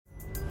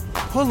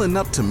Pulling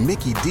up to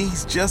Mickey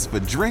D's just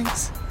for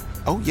drinks?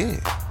 Oh yeah,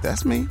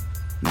 that's me.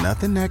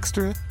 Nothing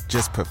extra,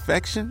 just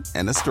perfection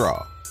and a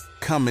straw.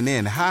 Coming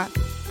in hot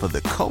for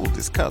the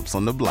coldest cups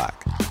on the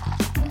block.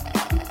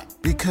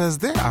 Because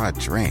there are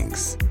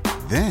drinks.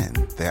 Then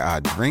there are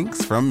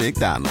drinks from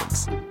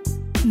McDonald's.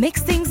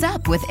 Mix things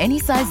up with any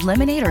size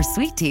lemonade or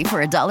sweet tea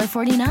for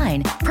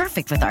 $1.49.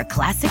 Perfect with our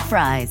classic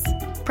fries.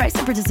 Price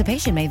and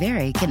participation may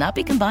vary. Cannot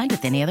be combined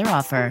with any other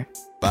offer.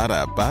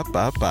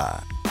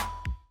 Ba-da-ba-ba-ba.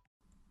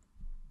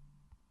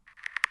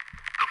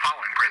 The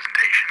following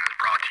presentation is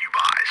brought to you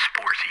by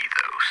Sports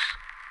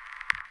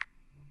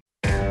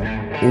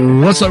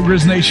Ethos. What's up,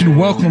 Grizz Nation?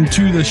 Welcome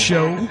to the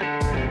show.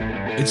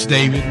 It's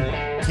David,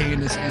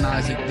 Candace, and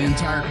Isaac. The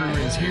entire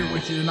crew is here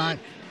with you tonight.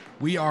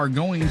 We are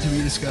going to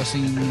be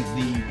discussing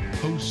the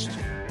post,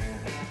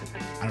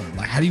 I don't know,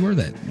 like, how do you word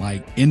that?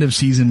 Like, end of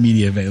season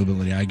media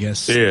availability, I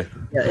guess. Yeah.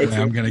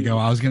 I'm going to go.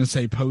 I was going to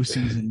say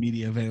postseason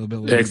media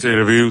availability. Exit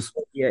interviews.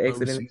 Yeah,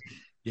 exit interviews.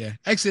 Yeah,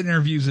 exit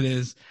interviews it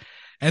is.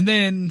 And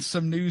then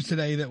some news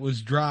today that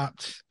was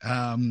dropped.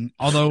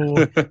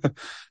 Although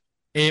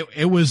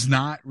it was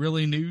not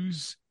really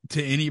news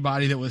to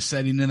anybody that was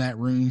sitting in that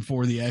room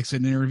for the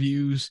exit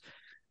interviews.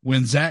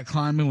 When Zach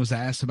Kleiman was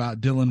asked about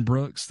Dillon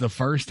Brooks the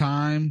first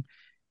time,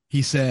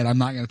 he said, I'm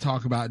not going to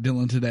talk about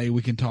Dillon today.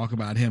 We can talk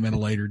about him at a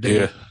later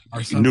date. Yeah,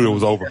 you knew it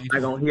was over. I'm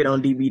going to hit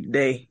on DB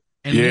today.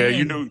 And yeah, then,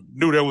 you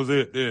knew that was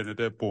it then at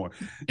that point.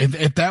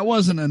 If that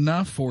wasn't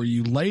enough for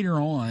you, later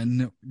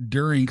on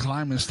during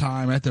Kleiman's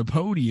time at the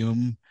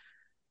podium,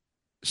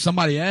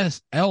 somebody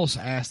else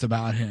asked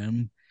about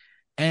him.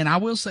 And I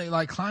will say,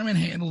 like, Kleiman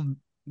handled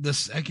the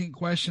second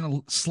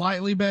question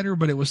slightly better,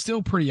 but it was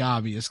still pretty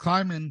obvious.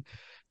 Kleiman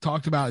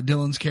talked about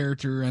Dillon's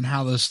character and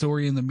how the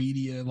story in the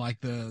media,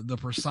 like the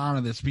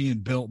persona that's being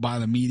built by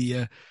the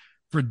media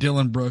for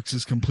Dillon Brooks,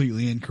 is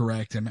completely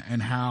incorrect, and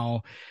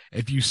how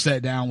if you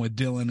sat down with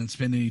Dillon and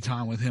spend any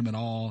time with him at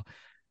all,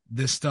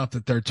 this stuff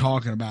that they're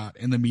talking about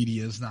in the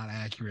media is not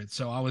accurate.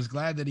 So I was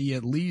glad that he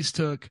at least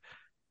took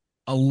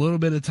a little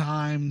bit of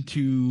time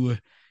to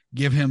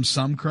give him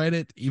some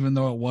credit, even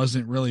though it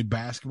wasn't really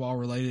basketball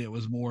related. It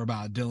was more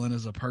about Dillon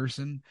as a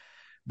person.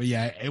 But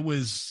yeah, it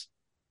was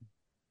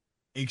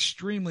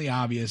extremely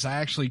obvious. I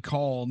actually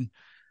called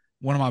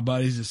one of my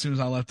buddies as soon as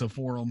I left the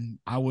forum.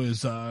 I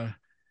was on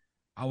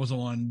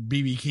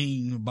BB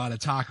King by the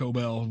Taco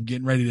Bell,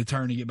 getting ready to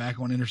turn to get back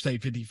on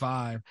Interstate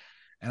 55.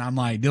 And I'm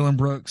like, Dillon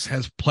Brooks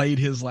has played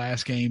his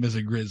last game as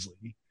a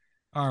Grizzly.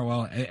 All right,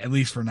 well, at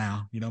least for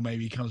now. You know,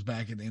 maybe he comes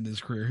back at the end of his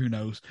career. Who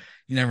knows?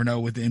 You never know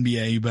with the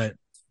NBA. But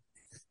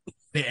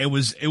it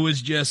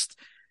was just,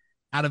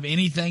 out of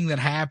anything that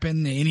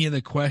happened, any of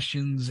the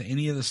questions,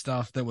 any of the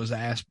stuff that was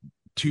asked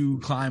to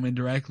Kleiman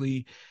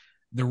directly,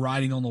 the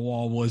writing on the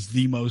wall was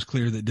the most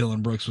clear that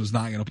Dillon Brooks was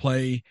not going to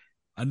play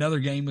another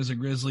game as a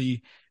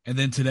Grizzly. And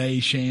then today,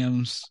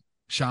 Shams,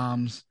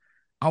 I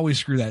always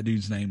screw that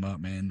dude's name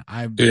up, man.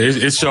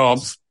 It's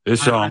Shams.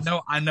 It's Shams.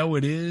 I know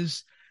it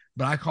is,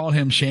 but I called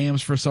him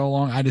Shams for so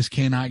long, I just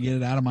cannot get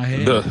it out of my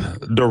head.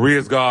 The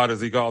Riz God,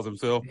 as he calls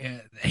himself.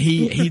 Yeah,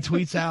 he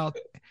tweets out,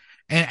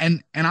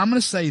 and I'm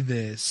going to say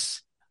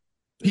this.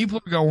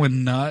 People are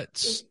going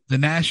nuts. The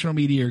national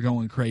media are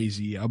going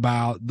crazy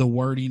about the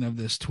wording of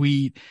this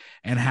tweet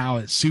and how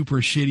it's super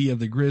shitty of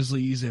the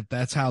Grizzlies. If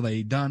that's how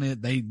they done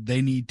it,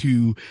 they need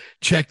to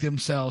check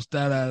themselves.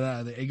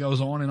 It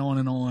goes on and on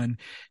and on.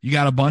 You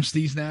got a bunch of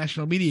these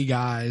national media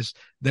guys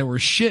that were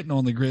shitting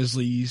on the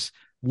Grizzlies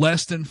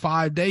less than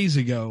 5 days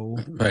ago.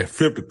 Right,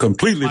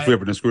 completely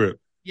flipping the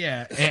script.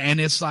 Yeah, and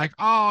it's like,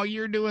 oh,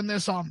 you're doing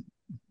this on.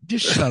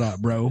 Just shut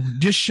up, bro.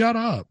 Just shut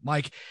up.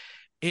 Like,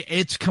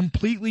 it's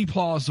completely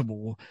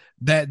plausible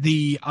that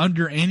the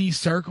under any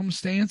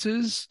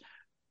circumstances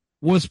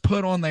was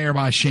put on there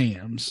by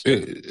Shams.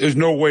 There's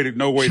no way the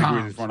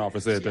Grizzlies front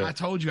office said that. I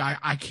told you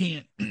I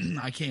can't.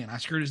 I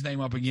screwed his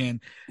name up again.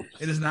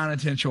 It is not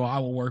intentional. I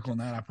will work on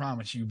that. I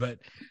promise you. But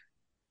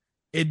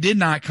it did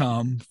not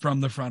come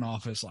from the front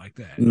office like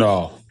that.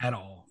 No, at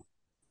all.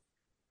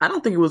 I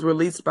don't think it was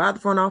released by the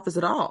front office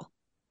at all.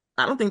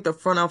 I don't think the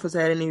front office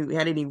had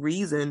any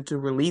reason to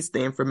release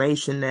the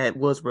information that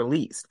was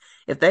released.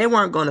 If they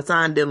weren't going to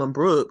sign Dillon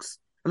Brooks,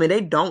 I mean,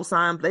 they didn't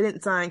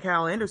sign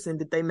Kyle Anderson.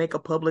 Did they make a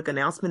public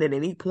announcement at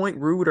any point,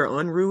 rude or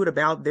unrude,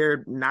 about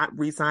their not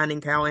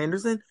re-signing Kyle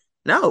Anderson?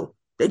 No,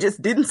 they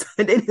just didn't.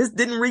 They just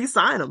didn't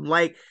re-sign him.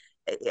 Like,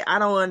 I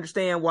don't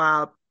understand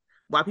why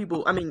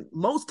people. I mean,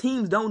 most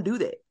teams don't do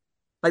that.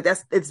 Like,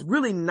 it's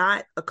really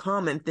not a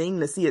common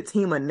thing to see a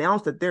team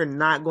announce that they're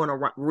not going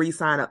to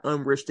re-sign an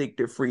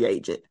unrestricted free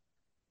agent.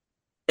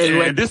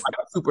 And this, like,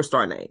 a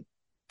superstar name.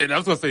 And I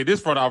was going to say,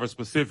 this front office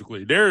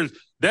specifically,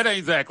 that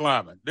ain't Zach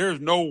Kleiman. There's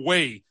no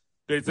way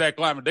that Zach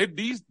Kleiman,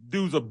 these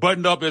dudes are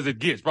buttoned up as it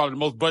gets, probably the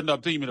most buttoned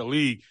up team in the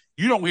league.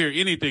 You don't hear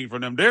anything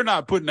from them. They're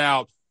not putting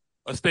out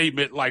a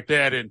statement like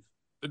that. And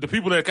the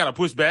people that kind of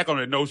push back on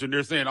that notion,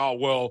 they're saying, oh,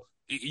 well,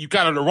 you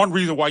kind of, the one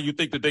reason why you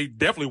think that they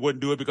definitely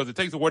wouldn't do it, because it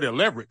takes away their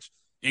leverage.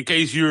 In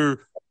case you're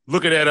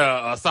looking at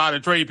a sign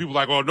and trade, people are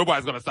like, well,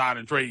 nobody's going to sign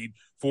and trade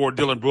for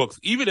Dillon Brooks.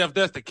 Even if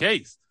that's the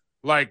case,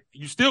 like,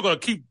 you're still going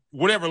to keep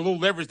whatever little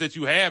leverage that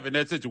you have in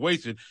that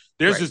situation,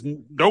 there's just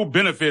no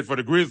benefit for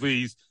the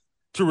Grizzlies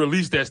to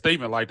release that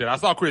statement like that. I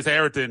saw Chris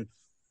Harrington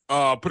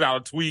put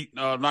out a tweet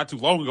not too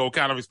long ago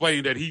kind of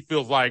explaining that he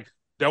feels like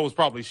that was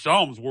probably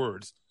Shams'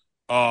 words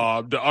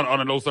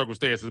under those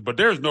circumstances. But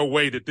there's no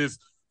way that this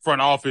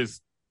front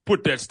office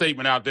put that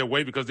statement out that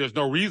way because there's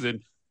no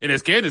reason. And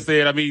as Candace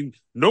said, I mean,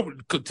 no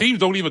teams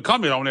don't even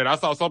comment on that. I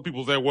saw some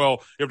people say,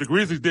 well, if the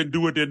Grizzlies didn't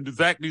do it, then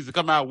Zach needs to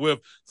come out with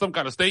some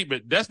kind of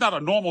statement. That's not a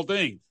normal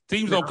thing.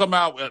 Teams don't come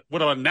out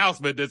with an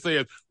announcement that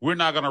says, we're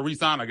not going to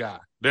re-sign a guy.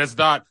 That's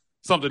not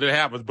something that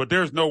happens. But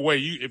there's no way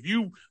if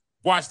you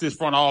watch this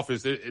front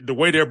office, the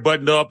way they're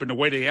buttoned up and the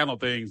way they handle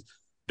things,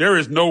 there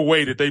is no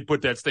way that they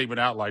put that statement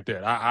out like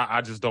that.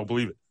 I just don't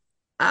believe it.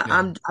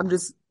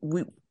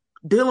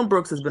 Dillon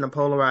Brooks has been a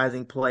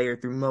polarizing player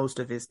through most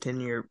of his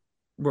tenure,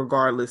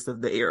 regardless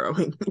of the era.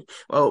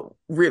 Well,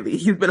 really,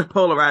 he's been a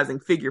polarizing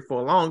figure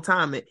for a long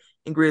time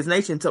in Grizz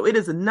Nation. So it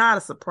is not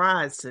a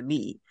surprise to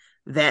me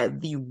that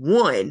the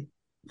one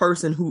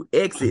person who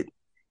exits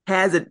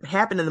has it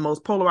happen in the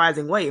most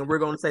polarizing way. And we're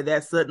going to say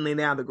that's suddenly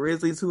now the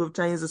Grizzlies who have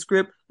changed the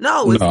script.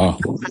 No, it's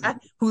the guy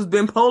who's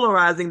been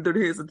polarizing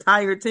through his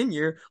entire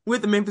tenure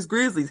with the Memphis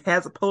Grizzlies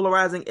has a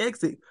polarizing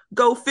exit.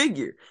 Go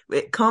figure.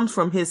 It comes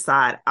from his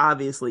side,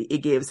 obviously. It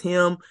gives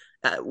him,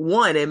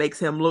 it makes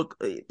him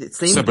look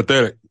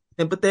sympathetic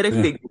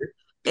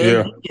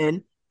figure.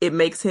 And it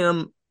makes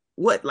him,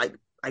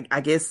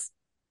 I guess,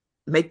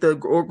 make the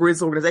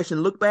Grizz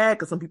organization look bad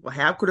because some people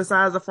have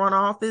criticized the front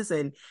office,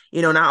 and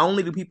not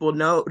only do people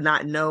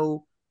not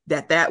know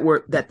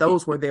that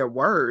those were their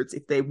words.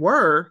 If they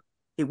were,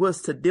 it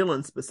was to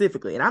Dillon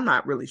specifically, and I'm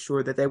not really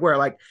sure that they were.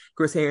 Like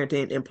Chris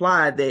Harrington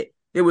implied that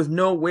there was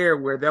nowhere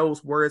where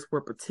those words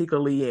were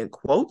particularly in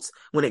quotes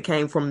when it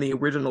came from the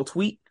original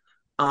tweet.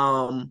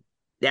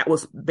 That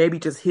was maybe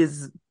just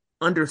his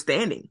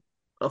understanding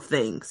of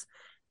things,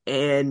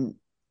 and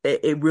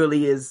it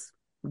really is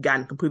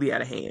gotten completely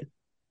out of hand.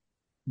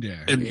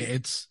 Yeah,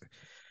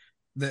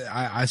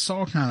 I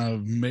saw kind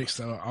of mixed.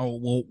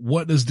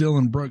 What does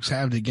Dillon Brooks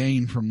have to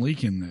gain from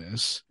leaking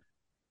this?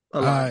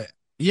 That's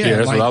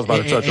what I was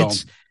about to touch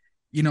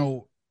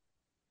on.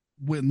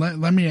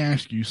 Let me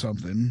ask you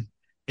something.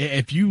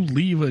 If you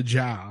leave a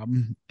job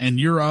and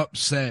you're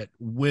upset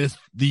with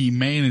the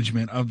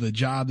management of the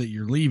job that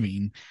you're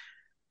leaving,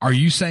 are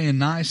you saying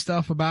nice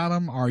stuff about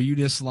them? Or are you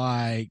just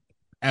like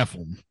F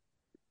them?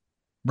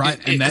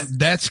 Right.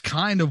 That's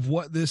kind of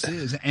what this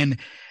is.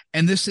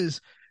 And this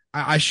is,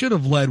 I should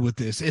have led with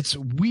this.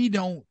 We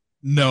don't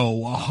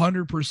know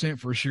 100%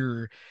 for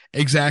sure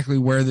exactly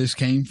where this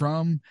came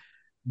from,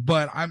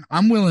 but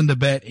I'm willing to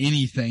bet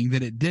anything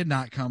that it did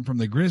not come from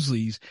the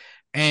Grizzlies,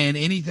 and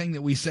anything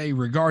that we say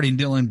regarding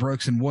Dillon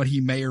Brooks and what he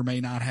may or may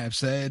not have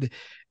said,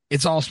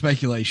 it's all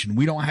speculation.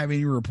 We don't have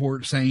any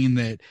report saying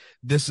that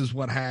this is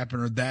what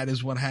happened or that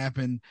is what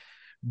happened.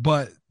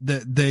 But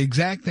the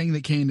exact thing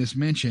that Candace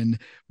mentioned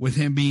with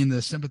him being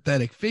the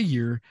sympathetic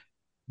figure,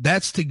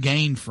 that's to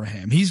gain for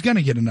him. He's going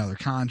to get another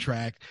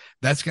contract.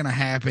 That's going to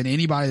happen.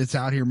 Anybody that's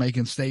out here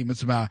making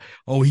statements about,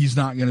 he's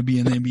not going to be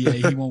in the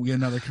NBA, he won't get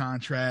another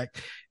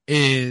contract,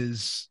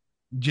 is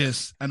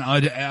just an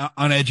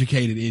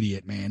uneducated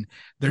idiot, man.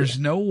 There's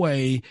no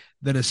way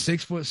that a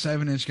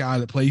 6'7" guy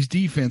that plays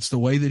defense the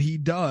way that he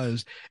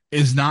does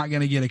is not going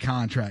to get a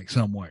contract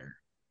somewhere.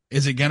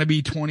 Is it going to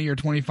be 20 or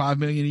 25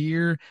 million a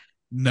year?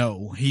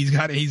 No, he's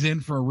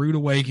in for a rude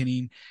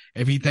awakening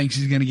if he thinks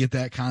he's going to get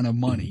that kind of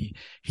money.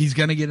 He's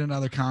going to get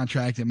another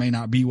contract. It may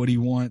not be what he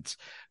wants,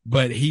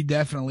 but he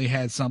definitely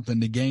had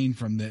something to gain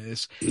from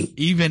this,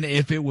 even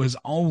if it was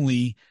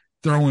only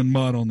throwing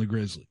mud on the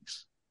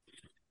Grizzlies.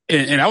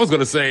 And I was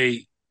going to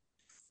say,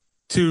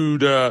 to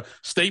the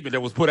statement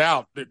that was put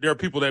out, there are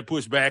people that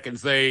push back and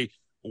say,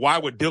 why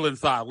would Dillon's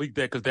side leak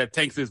that? Because that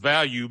tanks his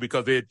value,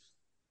 because it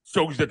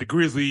shows that the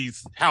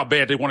Grizzlies, how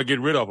bad they want to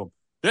get rid of him.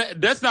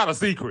 That's not a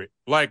secret.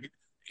 Like,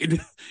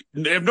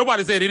 if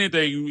nobody said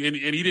anything and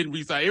he didn't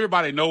resign,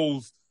 everybody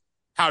knows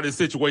how this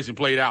situation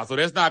played out. So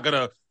that's not going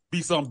to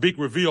be some big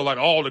reveal like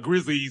all the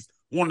Grizzlies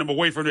want him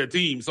away from their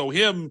team. So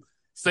him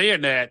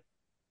saying that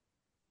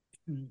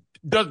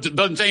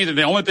doesn't change it.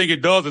 The only thing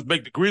it does is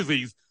make the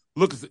Grizzlies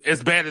look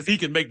as bad as he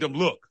can make them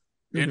look.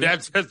 And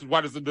that's why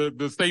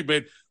the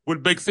statement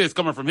would make sense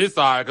coming from his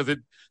side, because it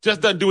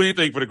just doesn't do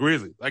anything for the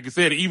Grizzlies. Like I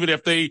said, even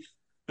if the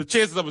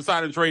chances of a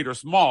sign and trade are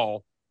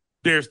small,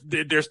 there's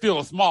still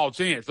a small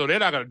chance. So they're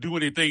not going to do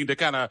anything to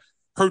kind of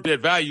hurt that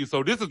value.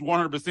 So this is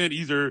 100%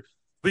 either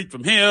leaked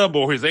from him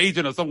or his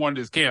agent or someone in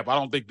his camp. I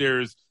don't think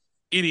there's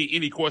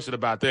any question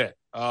about that.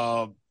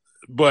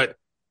 But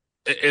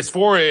as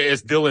far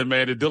as Dillon,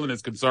 man, if Dillon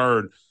is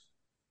concerned,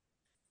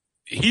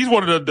 he's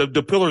one of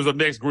the pillars of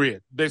next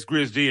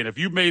Grizz Gen. If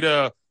you made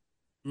a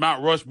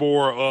Mount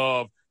Rushmore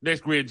of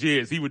next Grizz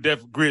Gens, he would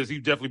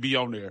definitely be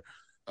on there.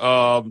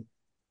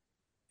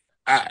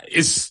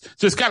 It's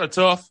just kind of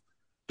tough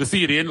to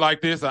see it end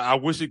like this. I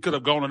wish it could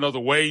have gone another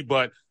way,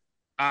 but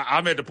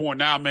I'm at the point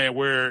now, man,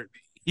 where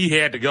he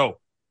had to go.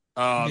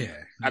 I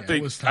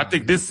think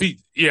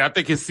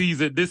his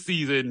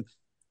season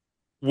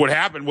what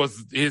happened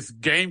was his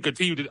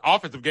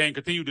offensive game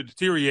continued to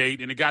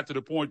deteriorate, and it got to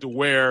the point to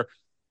where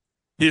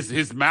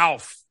his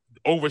mouth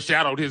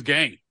overshadowed his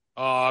game.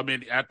 I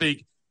mean, I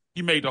think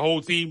he made the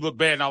whole team look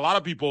bad. Now, a lot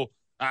of people,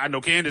 I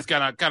know Candace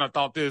kind of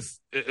thought this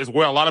as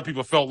well. A lot of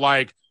people felt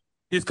like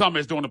his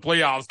comments during the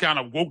playoffs kind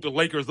of woke the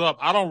Lakers up.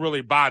 I don't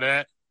really buy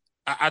that.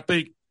 I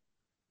think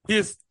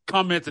his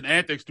comments and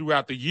antics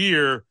throughout the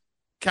year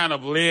kind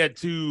of played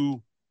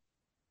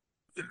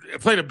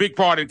a big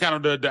part in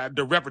kind of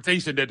the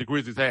reputation that the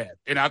Grizzlies had.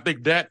 And I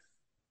think that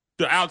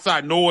the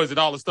outside noise and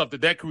all the stuff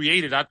that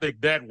created, I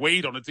think that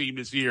weighed on the team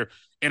this year.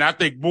 And I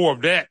think more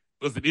of that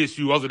was an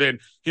issue other than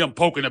him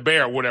poking a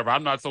bear or whatever.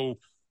 I'm not so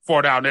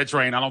far down that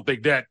train. I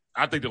think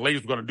the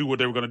Lakers were going to do what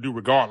they were going to do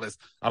regardless.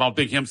 I don't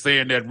think him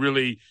saying that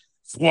really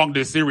swung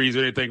this series or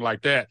anything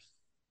like that.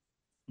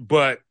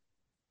 But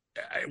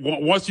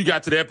once you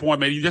got to that point,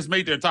 man, you just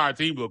made the entire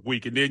team look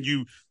weak. And then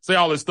you say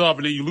all this stuff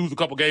and then you lose a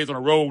couple games on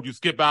the road. You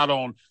skip out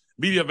on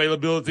media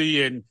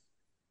availability. And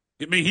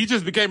I mean, he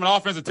just became an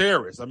offensive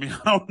terrorist. I mean,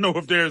 I don't know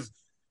if there's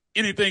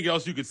anything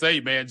else you could say,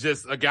 man.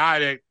 Just a guy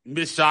that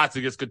missed shots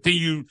and just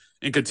continued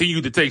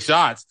to take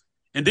shots.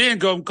 And then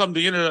come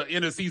to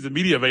end of season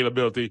media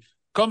availability,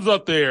 comes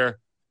up there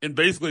and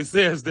basically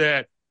says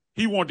that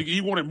he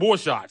wanted more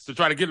shots to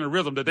try to get in the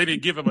rhythm, that they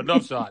didn't give him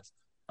enough shots.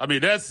 I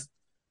mean, that's,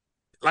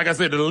 like I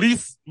said,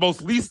 the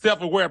most least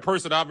self-aware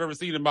person I've ever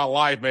seen in my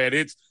life, man.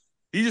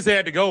 He just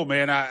had to go,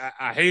 man.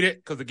 I hate it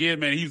because, again,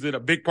 man, he was in a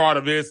big part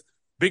of this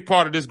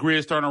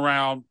Grizz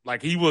turnaround.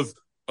 Like, he was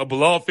a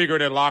beloved figure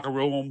in that locker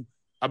room.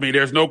 I mean,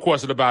 there's no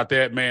question about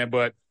that, man.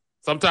 But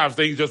sometimes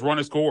things just run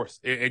its course.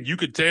 And you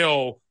could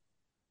tell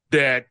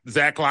that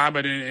Zach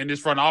Kleiman and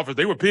this front office,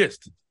 they were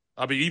pissed.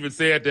 I mean, even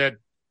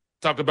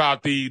talked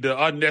about the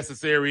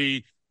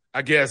unnecessary,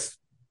 I guess,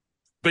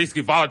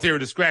 basically voluntary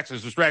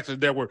distractions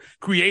that were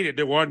created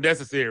that were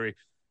unnecessary.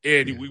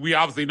 And we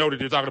obviously know that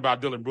they're talking about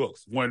Dillon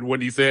Brooks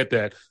when he said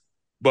that.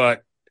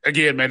 But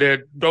again,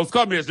 man, those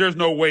comments, there's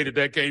no way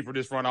that came from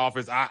this front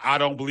office. I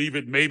don't believe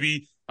it.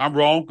 Maybe I'm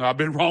wrong. I've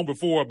been wrong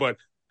before, but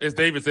as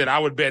David said, I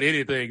would bet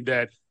anything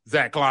that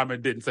Zach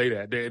Kleiman didn't say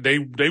that.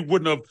 They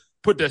wouldn't have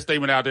put that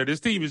statement out there. This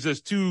team is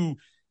just too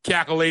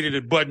calculated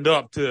and buttoned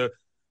up to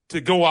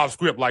go off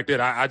script like that.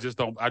 I just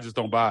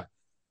don't buy it.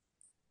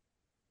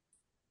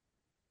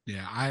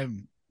 Yeah,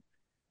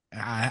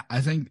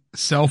 I think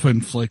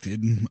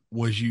self-inflicted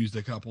was used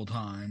a couple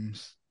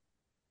times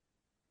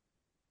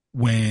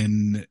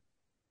when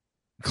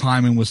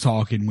Kleiman was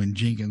talking, when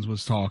Jenkins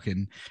was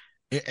talking.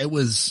 It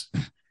was,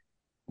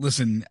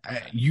 listen,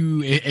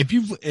 if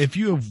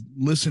you have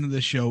listened to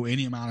this show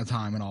any amount of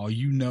time at all,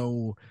 you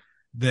know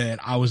that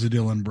I was a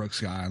Dillon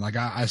Brooks guy. Like,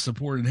 I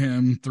supported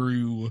him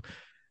through,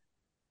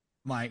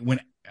 like, when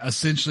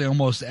essentially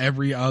almost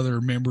every other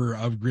member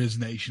of Grizz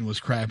Nation was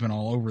crapping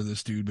all over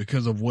this dude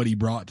because of what he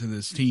brought to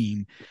this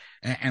team.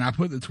 And I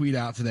put the tweet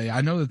out today.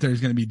 I know that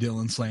there's going to be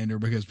Dillon slander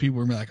because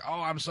people are going to be like,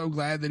 oh, I'm so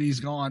glad that he's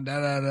gone,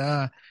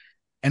 da-da-da.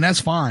 And that's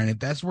fine if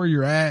that's where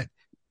you're at.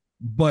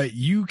 But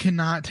you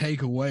cannot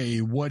take away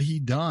what he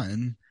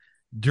done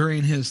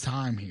during his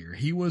time here.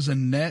 He was a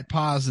net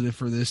positive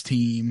for this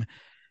team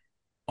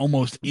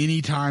almost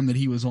any time that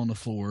he was on the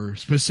floor,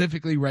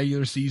 specifically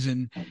regular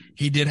season.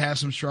 He did have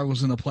some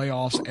struggles in the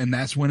playoffs, and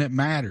that's when it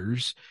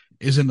matters,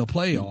 is in the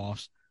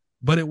playoffs.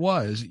 But it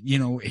was,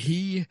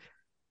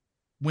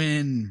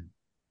 when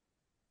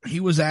he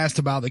was asked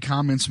about the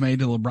comments made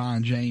to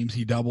LeBron James,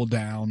 he doubled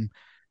down.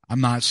 I'm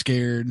not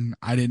scared.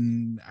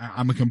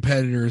 I'm a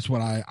competitor. It's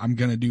what I'm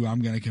going to do.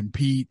 I'm going to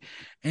compete.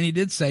 And he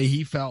did say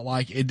he felt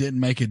like it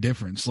didn't make a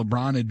difference.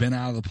 LeBron had been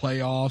out of the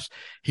playoffs.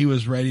 He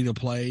was ready to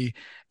play.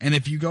 And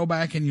if you go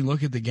back and you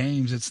look at the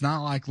games, it's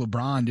not like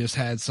LeBron just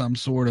had some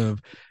sort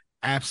of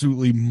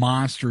absolutely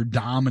monster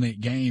dominant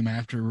game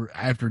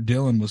after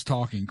Dillon was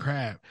talking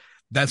crap.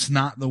 That's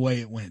not the way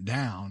it went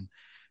down.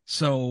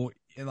 So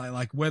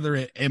like whether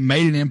it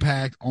made an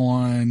impact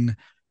on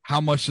how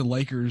much the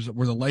Lakers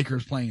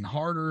playing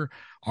harder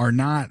or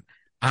not,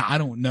 I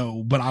don't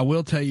know. But I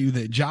will tell you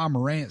that Ja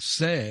Morant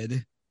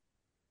said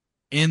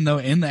in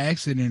the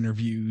exit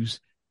interviews,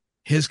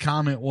 his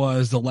comment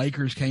was the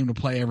Lakers came to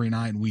play every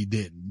night and we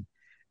didn't.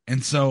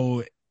 And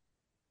so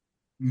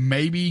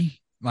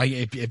maybe, like,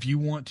 if you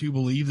want to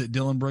believe that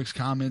Dillon Brooks'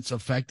 comments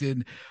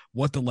affected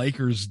what the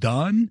Lakers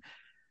done,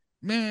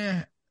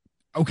 man,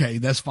 okay,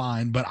 that's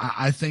fine. But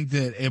I think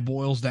that it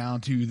boils down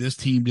to this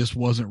team just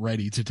wasn't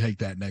ready to take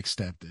that next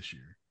step this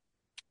year.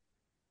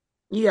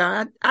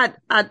 Yeah,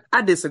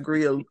 I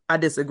disagree. I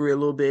disagree a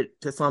little bit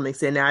to some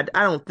extent. Now,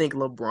 I don't think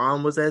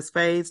LeBron was as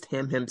phased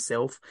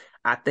himself.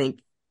 I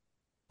think,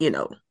 you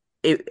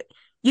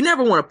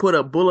never want to put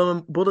a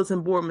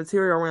bulletin board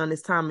material around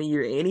this time of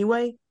year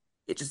anyway.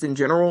 It's just in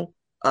general.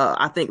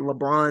 I think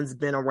LeBron's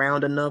been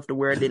around enough to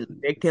where it didn't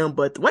affect him.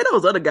 But the way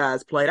those other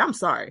guys played, I'm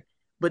sorry,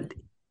 but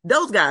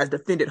those guys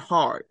defended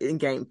hard in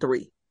Game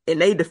 3,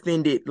 and they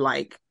defended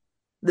like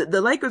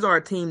the Lakers are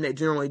a team that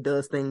generally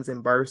does things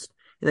in bursts,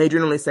 and they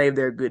generally save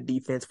their good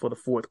defense for the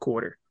fourth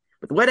quarter.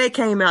 But the way they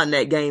came out in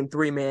that game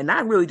 3, man,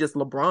 not really just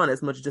LeBron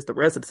as much as just the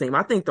rest of the team.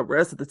 I think the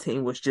rest of the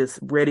team was just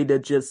ready to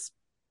just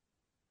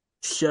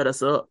shut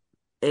us up.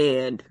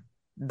 And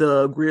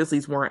the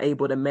Grizzlies weren't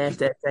able to match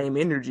that same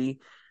energy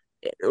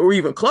or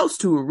even close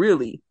to it,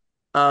 really.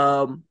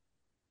 Given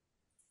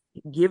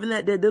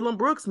that Dillon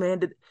Brooks,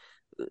 man,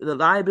 the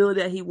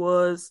liability that he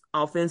was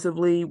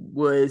offensively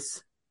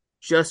was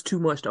just too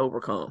much to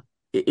overcome.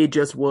 It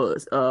just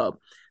was.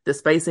 The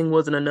spacing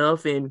wasn't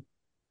enough, and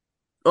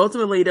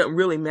ultimately, it doesn't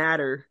really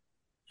matter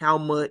how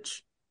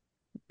much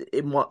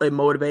it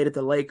motivated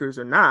the Lakers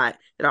or not.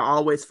 It'll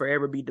always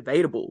forever be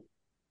debatable.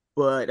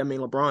 But I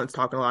mean, LeBron's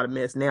talking a lot of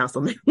mess now, so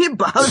maybe it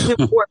bothers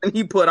him more than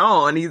he put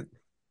on. He's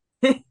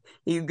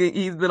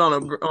been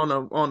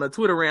on a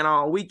Twitter rant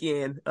all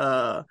weekend,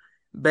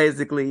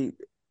 basically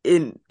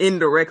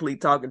indirectly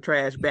talking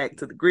trash back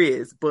to the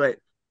Grizz. But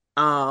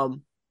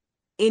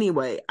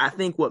anyway, I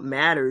think what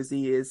matters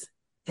is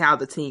how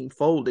the team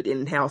folded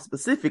and how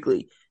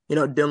specifically,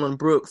 Dillon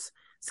Brooks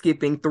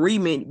skipping 3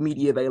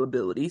 media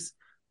availabilities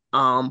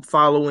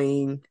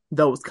following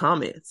those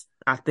comments,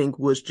 I think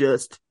was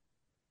just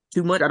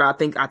too much. I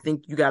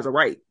think you guys are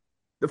right.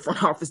 The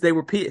front office, they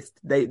were pissed.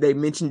 They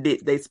mentioned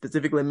it. They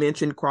specifically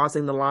mentioned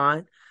crossing the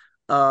line.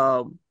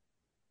 And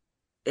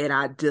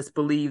I just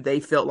believe they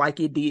felt like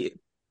it did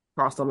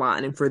cross the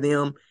line. And for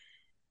them,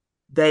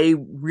 they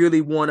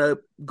really want to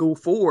go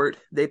forward.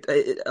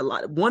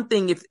 One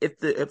thing,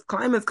 if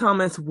Kleiman's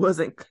comments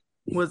wasn't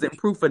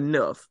proof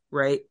enough,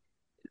 right?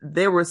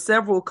 There were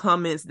several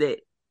comments that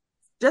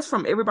just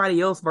from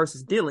everybody else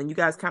versus Dillon, you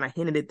guys kind of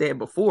hinted at that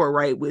before,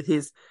 right? With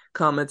his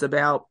comments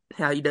about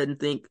how he doesn't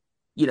think,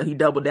 he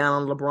doubled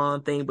down on the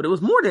LeBron thing, but it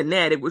was more than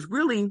that. It was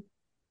really,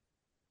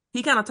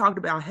 he kind of talked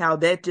about how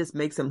that just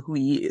makes him who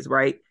he is,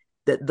 right?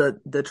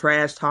 The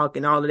trash talk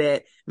and all of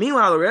that.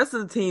 Meanwhile, the rest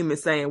of the team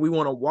is saying we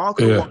want to walk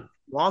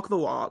the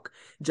walk.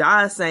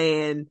 Ja is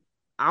saying,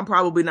 I'm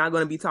probably not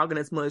going to be talking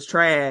as much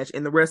trash,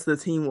 and the rest of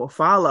the team will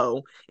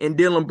follow. And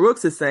Dillon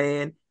Brooks is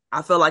saying,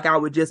 I felt like I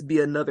would just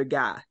be another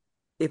guy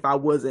if I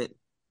wasn't,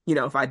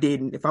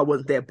 if I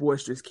wasn't that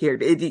boisterous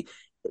character.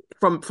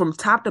 From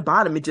top to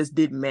bottom, it just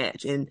didn't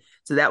match. And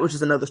so that was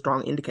just another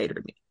strong indicator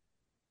to me.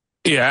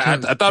 Yeah,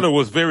 I thought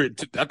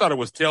it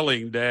was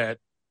telling that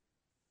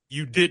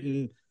they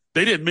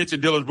didn't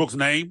mention Dillon Brooks'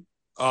 name,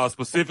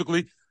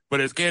 specifically, but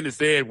as Candace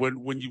said,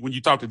 when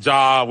you talk to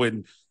Ja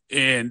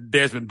and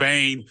Desmond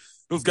Bain,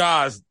 those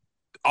guys,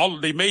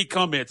 they made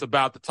comments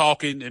about the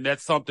talking, and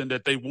that's something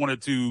that they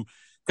wanted to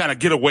kind of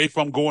get away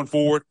from going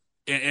forward.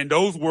 And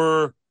those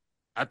were,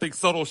 I think,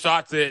 subtle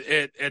shots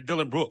at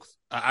Dillon Brooks.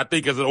 I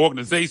think as an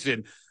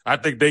organization, I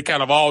think they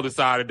kind of all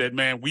decided that,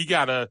 man, we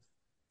got to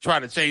try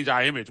to change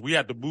our image. We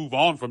have to move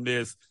on from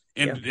this.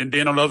 And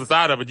then on the other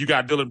side of it, you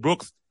got Dillon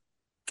Brooks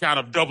kind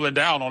of doubling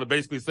down on it,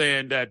 basically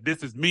saying that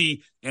this is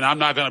me and I'm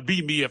not going to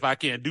be me if I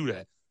can't do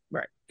that.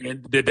 Right.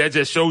 And that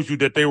just shows you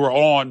that they were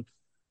on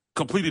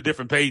completely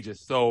different pages.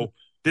 So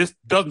this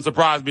doesn't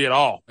surprise me at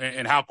all.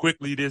 And how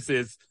quickly this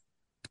is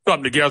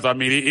coming together. I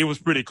mean, it was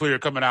pretty clear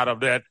coming out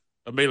of that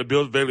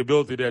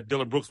availability that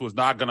Dillon Brooks was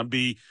not going to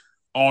be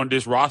on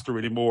this roster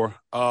anymore.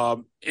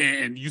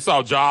 And you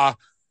saw Ja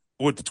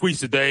with the tweets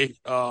today,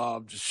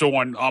 just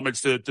showing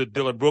homage to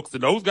Dillon Brooks.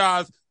 And those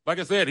guys, like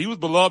I said, he was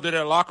beloved in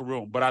that locker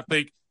room. But I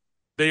think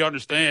they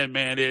understand,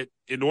 man, that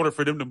in order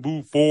for them to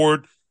move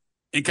forward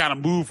and kind of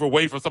move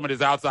away from some of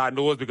this outside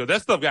noise, because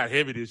that stuff got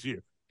heavy this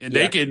year. And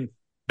they can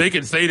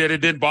say that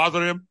it didn't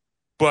bother them,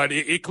 but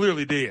it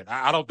clearly did.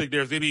 I don't think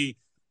there's any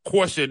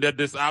question that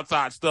this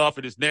outside stuff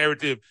and this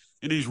narrative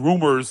and these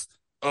rumors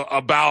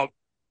about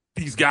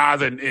these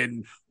guys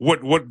and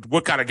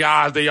what kind of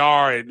guys they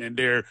are and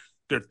they're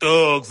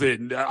thugs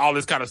and all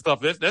this kind of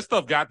stuff. That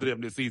stuff got to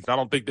them this season. I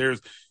don't think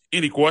there's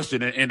any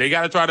question, and they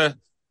got to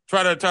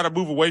try to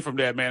move away from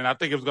that, man. And I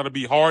think it's going to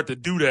be hard to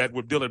do that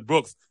with Dillon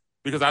Brooks,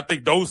 because I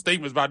think those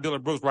statements by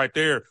Dillon Brooks right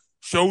there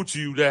showed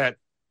you that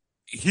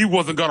he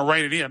wasn't going to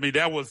rein it in. I mean,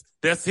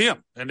 that's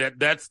him, and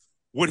that's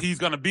what he's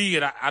going to be.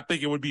 And I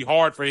think it would be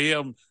hard for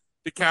him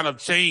to kind of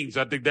change.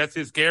 I think that's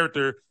his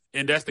character,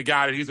 and that's the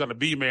guy that he's going to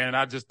be, man. And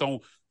I just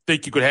don't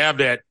think you could have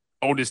that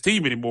on this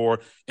team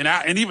anymore.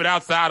 And even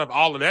outside of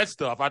all of that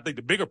stuff, I think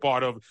the bigger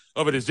part of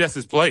it is just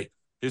his play.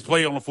 His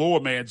play on the floor,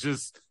 man,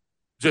 just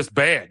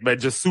bad, man,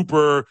 just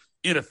super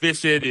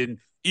inefficient. And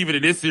even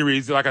in this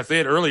series, like I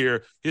said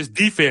earlier, his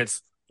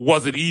defense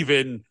wasn't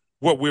even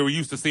what we were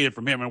used to seeing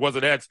from him. And whether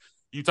that's,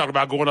 you talk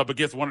about going up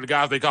against one of the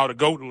guys they call the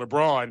GOAT,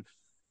 LeBron,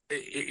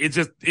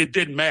 it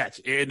didn't match.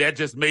 And that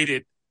just made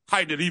it,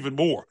 heighten it even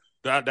more.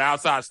 The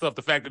outside stuff,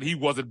 the fact that he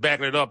wasn't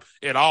backing it up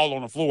at all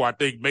on the floor, I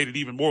think made it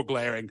even more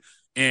glaring.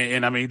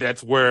 And I mean,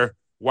 that's why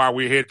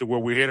we're headed to where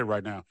we're headed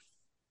right now.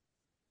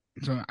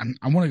 So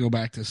I want to go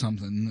back to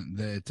something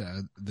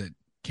that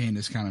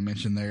Candace kind of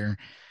mentioned there,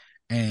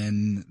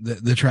 and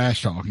the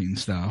trash talking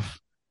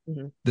stuff.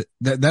 Mm-hmm.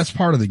 That's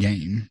part of the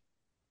game.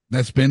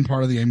 That's been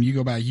part of the game. You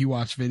go back, you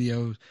watch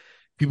videos,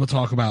 people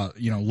talk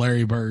about,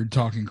 Larry Bird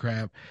talking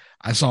crap.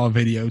 I saw a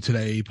video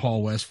today,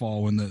 Paul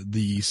Westphal, when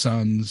the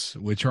Suns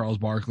with Charles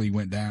Barkley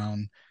went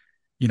down,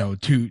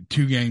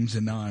 two games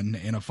to none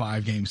in a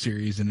 5-game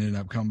series and ended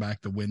up coming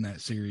back to win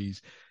that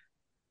series.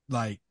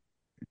 Like,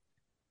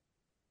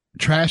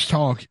 trash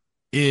talk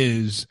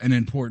is an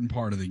important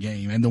part of the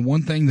game. And the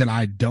one thing that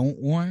I don't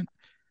want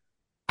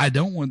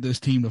this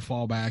team to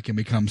fall back and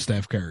become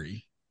Steph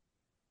Curry.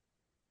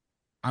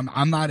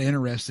 I'm not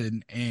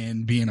interested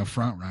in being a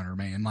front runner,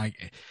 man.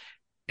 Like,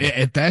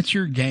 if that's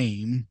your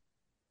game,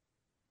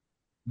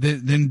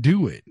 then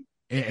do it.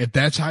 If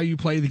that's how you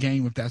play the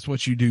game, if that's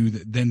what you do,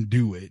 then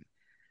do it.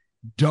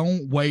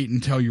 Don't wait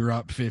until you're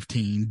up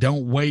 15.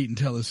 Don't wait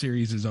until the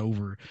series is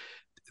over.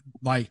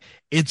 Like,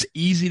 it's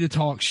easy to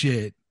talk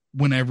shit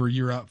whenever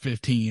you're up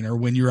 15 or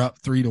when you're up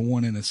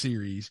 3-1 in a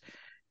series.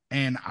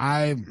 And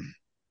I'm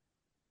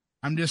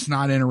just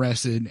not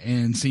interested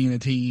in seeing a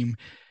team.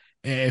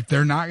 If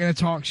they're not going to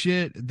talk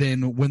shit,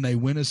 then when they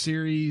win a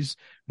series,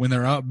 when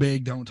they're up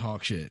big, don't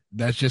talk shit.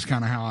 That's just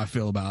kind of how I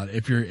feel about it.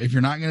 If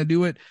you're not going to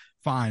do it,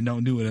 fine,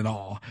 don't do it at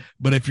all.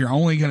 But if you're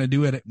only going to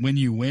do it when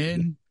you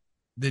win,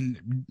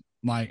 then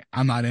like,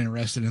 I'm not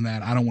interested in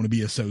that. I don't want to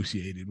be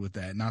associated with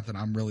that. Not that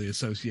I'm really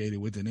associated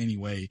with it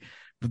anyway,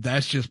 but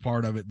that's just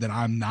part of it that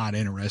I'm not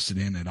interested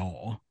in at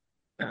all.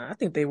 I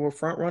think they were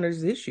front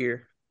runners this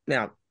year.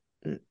 Now,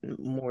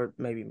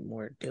 maybe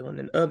more Dillon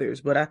than others,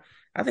 but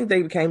I think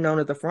they became known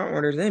as the front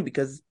runners then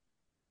because,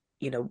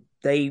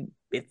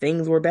 if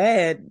things were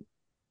bad,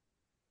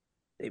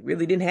 they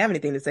really didn't have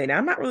anything to say. Now,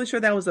 I'm not really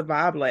sure that was the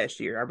vibe last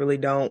year. I really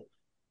don't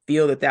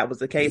feel that was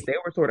the case. They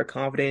were sort of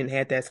confident and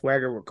had that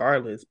swagger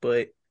regardless,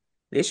 but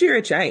this year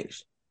it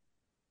changed.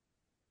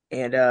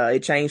 And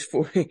it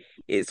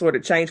sort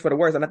of changed for the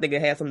worse. And I think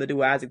it had something to do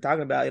with Isaac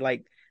talking about it,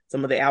 like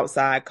some of the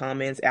outside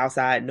comments,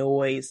 outside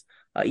noise.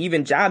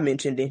 Even Ja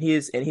mentioned in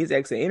his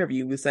exit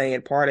interview was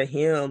saying part of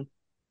him,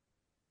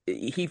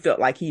 he felt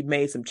like he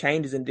made some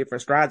changes in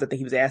different strides. I think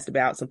he was asked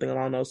about something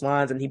along those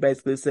lines, and he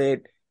basically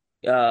said,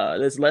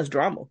 "There's less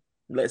drama,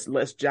 less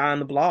Ja in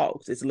the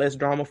blogs. It's less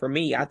drama for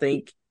me." I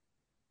think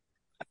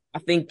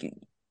at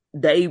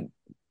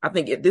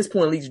this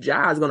point, at least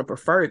Ja is going to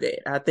prefer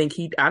that.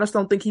 I just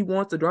don't think he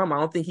wants the drama. I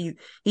don't think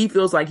he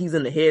feels like he's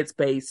in the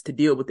headspace to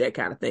deal with that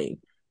kind of thing.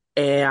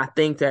 And I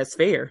think that's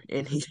fair.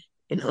 And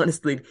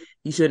honestly,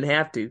 he shouldn't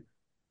have to.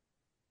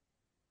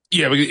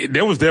 Yeah, but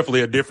there was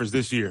definitely a difference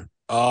this year.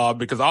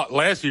 Because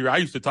last year I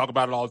used to talk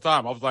about it all the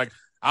time. I was like,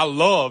 I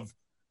love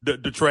the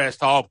trash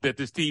talk that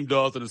this team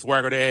does and the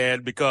swagger they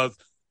had because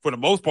for the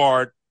most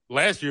part,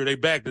 last year they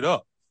backed it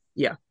up.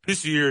 Yeah.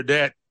 This year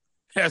that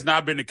has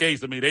not been the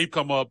case. I mean, they've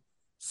come up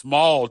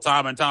small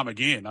time and time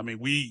again. I mean,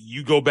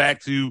 you go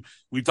back to,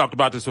 we talked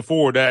about this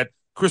before, that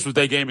Christmas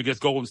Day game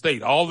against Golden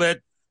State. All that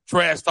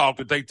trash talk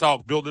that they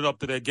talked building up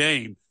to that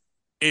game.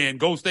 And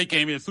Golden State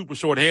came in super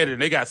short-handed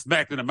and they got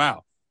smacked in the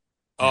mouth.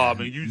 And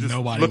you just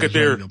nobody look was at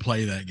their ready to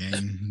play that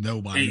game.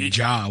 Nobody.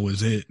 Ja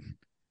was it.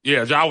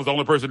 Yeah, Ja was the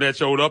only person that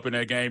showed up in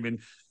that game, and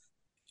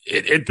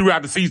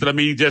throughout the season, I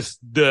mean, just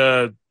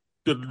the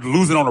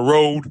losing on the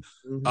road.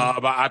 Mm-hmm.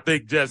 But I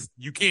think just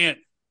you can't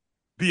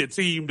be a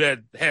team that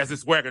has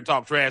this swagger and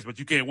talk trash, but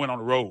you can't win on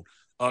the road.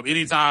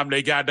 Anytime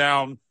they got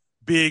down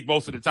big,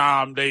 most of the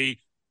time they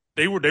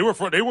were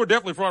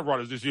definitely front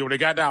runners this year. When they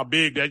got down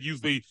big, that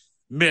usually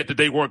meant that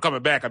they weren't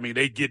coming back. I mean,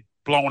 they get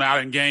blown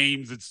out in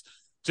games. It's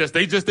just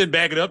they just didn't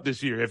back it up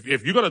this year.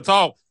 If you're gonna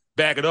talk,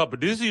 back it up. But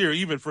this year,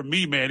 even for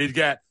me, man, it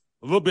got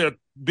a little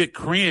bit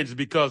cringe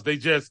because they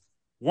just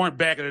weren't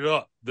backing it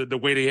up the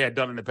way they had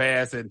done in the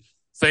past. And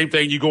same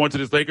thing, you go into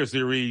this Lakers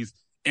series,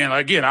 and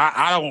again,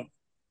 I don't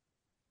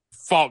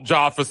fault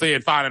Ja for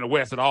saying fine in the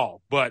West at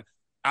all, but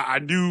I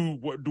knew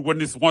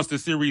once the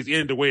series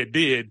ended the way it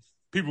did,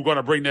 people were going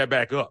to bring that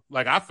back up.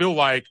 Like, I feel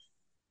like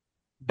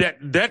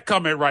that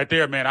comment right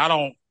there, man, I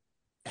don't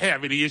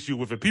have any issue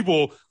with it.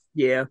 People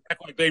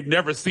act like they've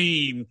never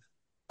seen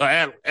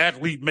an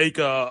athlete make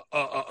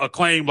a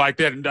claim like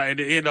that and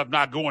it end up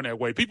not going that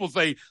way. People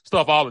say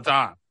stuff all the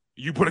time.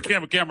 You put a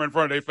camera in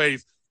front of their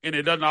face and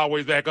it doesn't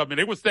always back up. And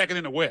they were second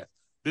in the West.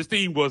 This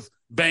team was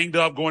banged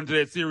up going into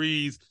that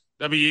series.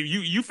 I mean,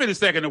 you finished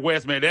second in the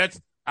West, man.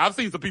 I've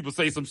seen some people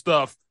say some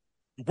stuff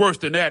worse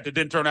than that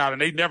didn't turn out,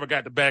 and they never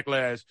got the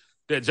backlash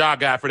that Ja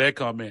got for that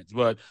comment.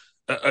 But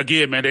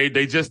again, man,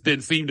 they just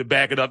didn't seem to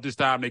back it up this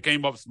time. They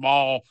came up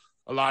small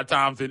a lot of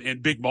times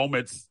in big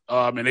moments,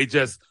 and they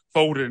just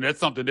folded, and that's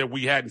something that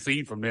we hadn't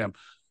seen from them.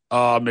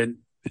 And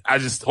I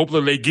just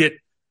hopefully they get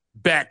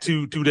back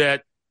to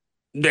that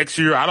next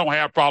year. I don't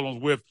have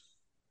problems with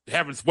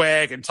having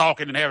swag and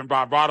talking and having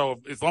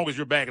bravado as long as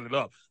you're backing it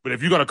up. But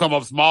if you're going to come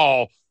up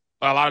small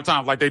a lot of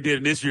times like they did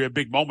in this year at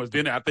big moments,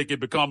 then I think it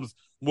becomes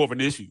more of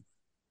an issue.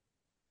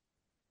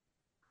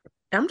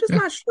 I'm just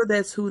not sure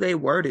that's who they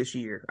were this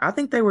year. I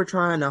think they were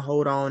trying to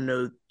hold on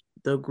to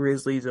the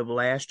Grizzlies of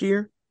last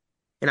year.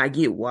 And I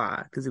get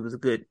why, because it was a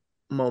good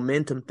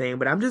momentum thing.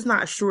 But I'm just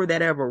not sure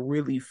that ever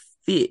really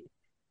fit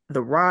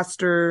the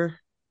roster,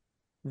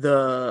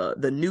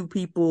 the new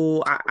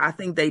people. I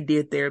think they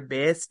did their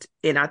best.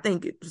 And I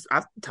think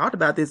I've talked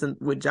about this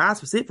with Ja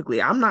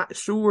specifically. I'm not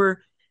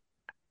sure.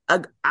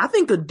 I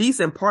think a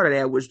decent part of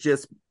that was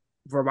just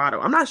bravado.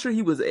 I'm not sure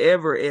he was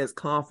ever as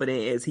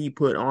confident as he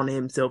put on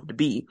himself to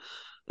be.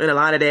 And a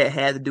lot of that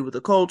had to do with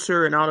the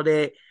culture and all of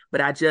that.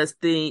 But I just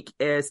think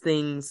as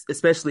things,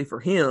 especially for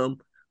him,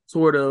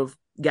 sort of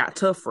got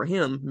tough for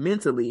him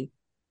mentally,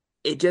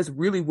 it just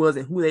really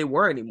wasn't who they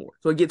were anymore.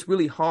 So it gets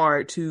really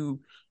hard to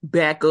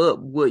back up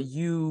what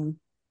you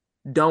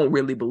don't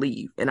really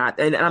believe. And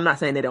I'm not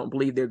saying they don't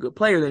believe they're good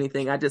players or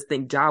anything. I just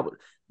think Ja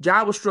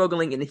was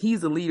struggling, and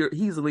he's the leader.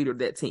 He's the leader of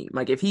that team.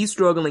 Like, if he's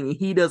struggling and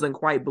he doesn't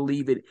quite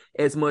believe it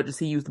as much as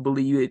he used to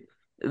believe it,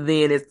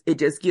 then it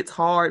just gets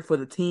hard for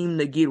the team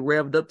to get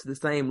revved up to the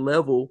same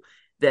level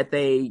that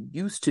they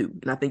used to.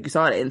 And I think you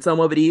saw that. And some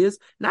of it is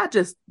not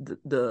just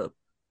the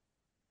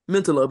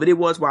mental of it. It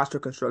was roster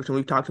construction.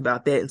 We've talked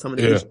about that and some of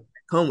the issues that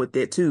come with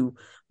that too.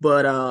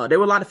 But there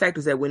were a lot of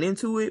factors that went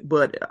into it.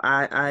 But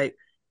I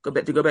go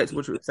back to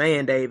what you were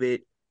saying,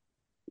 David.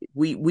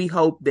 We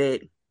hope that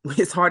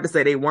it's hard to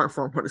say they weren't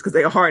front runners because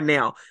they are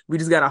now. We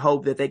just gotta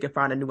hope that they can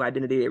find a new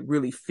identity that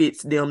really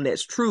fits them,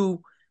 that's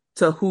true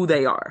to who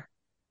they are.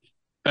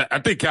 I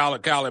think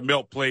Kyle and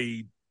Melt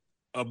played.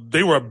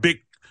 They were a big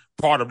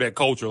part of that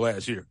culture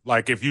last year.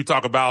 Like, if you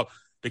talk about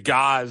the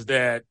guys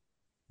that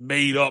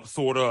made up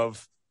sort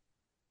of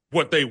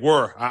what they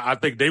were, I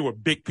think they were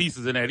big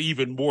pieces in that,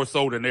 even more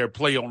so than their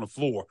play on the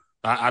floor.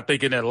 I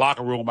think in that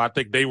locker room, I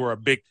think they were a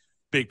big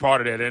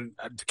part of that. And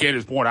to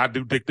Candace's point, I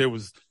do think there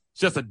was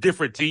just a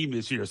different team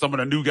this year. Some of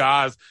the new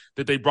guys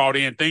that they brought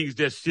in, things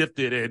just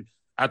shifted. And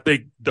I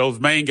think those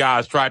main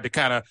guys tried to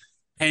kind of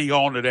hang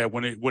on to that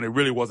when it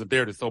really wasn't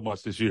there so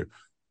much this year.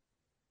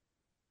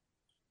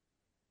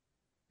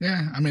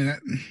 Yeah, I mean,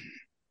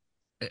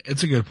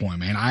 it's a good point,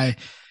 man.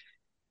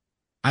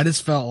 I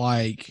just felt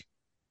like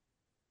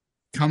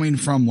coming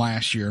from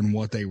last year and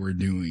what they were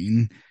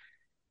doing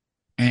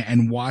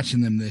and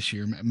watching them this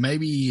year,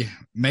 maybe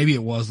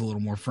it was a little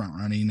more front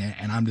running,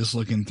 and I'm just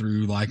looking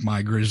through like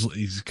my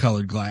Grizzlies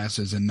colored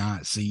glasses and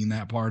not seeing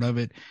that part of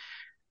it.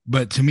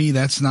 But to me,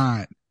 that's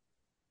not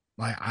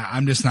like,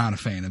 I'm just not a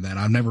fan of that.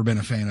 I've never been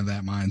a fan of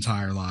that my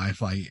entire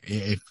life. Like,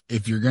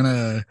 if you're going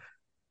to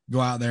go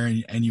out there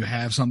and you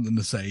have something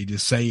to say,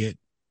 just say it.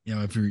 You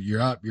know, if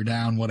you're up, you're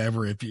down,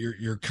 whatever. If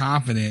you're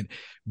confident,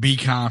 be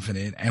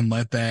confident and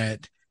let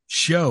that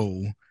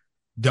show.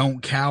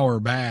 Don't cower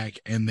back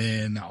and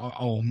then, now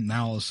all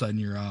of a sudden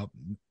you're up.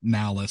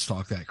 Now let's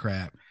talk that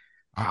crap.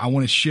 I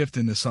want to shift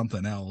into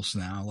something else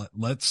now.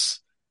 Let's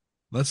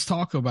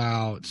talk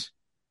about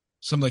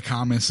some of the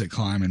comments that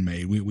Kleiman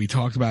made. We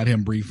talked about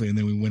him briefly, and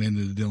then we went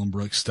into the Dillon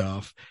Brooks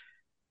stuff.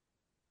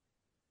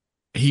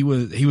 He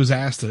was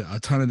asked a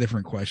ton of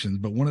different questions,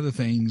 but one of the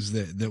things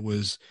that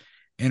was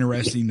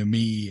interesting to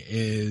me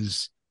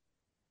is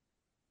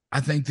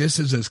I think this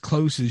is as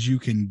close as you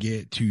can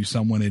get to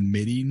someone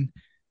admitting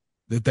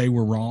that they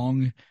were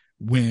wrong,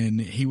 when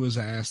he was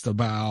asked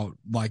about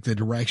like the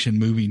direction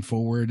moving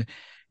forward.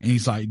 And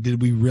he's like,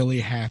 did we really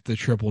have to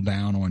triple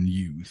down on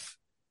youth?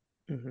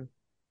 Mm-hmm.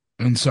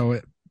 And so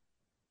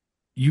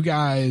you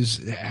guys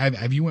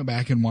have you went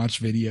back and watched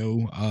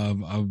video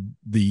of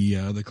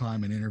the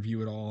Kleiman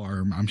interview at all?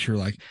 Or I'm sure,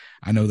 like,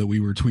 I know that we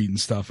were tweeting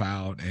stuff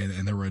out,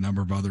 and there were a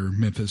number of other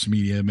Memphis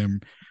media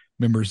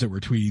members that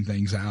were tweeting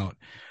things out.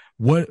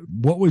 What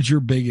was your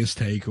biggest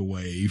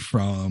takeaway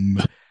from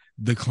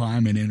the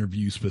Kleiman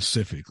interview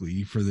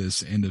specifically for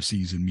this end of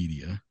season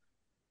media?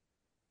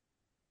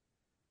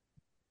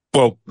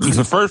 Well,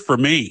 the first for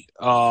me,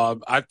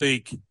 I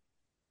think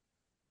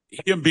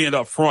him being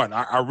up front,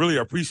 I really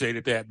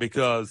appreciated that,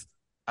 because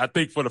I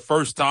think for the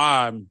first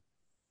time,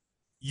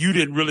 you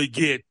didn't really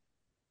get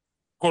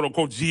quote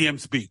unquote GM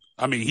speak.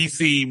 I mean, he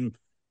seemed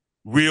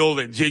real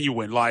and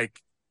genuine. Like,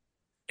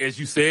 as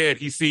you said,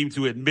 he seemed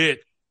to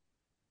admit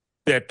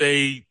that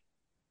they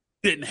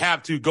didn't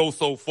have to go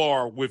so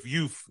far with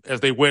youth as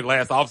they went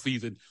last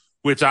offseason,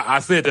 which I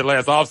said that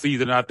last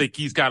offseason, and I think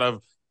he's kind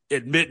of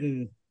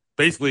admitting,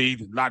 basically,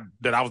 not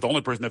that I was the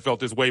only person that felt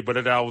this way, but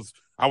that I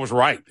was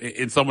right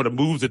in some of the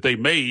moves that they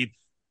made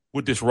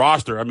with this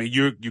roster. I mean,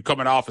 you're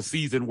coming off a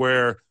season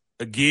where,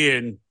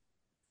 again,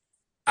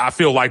 I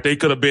feel like they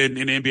could have been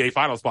in the NBA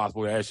Finals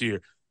possible last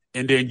year,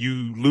 and then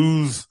you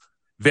lose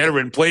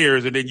veteran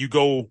players, and then you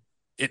go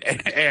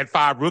and add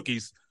 5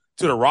 rookies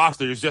to the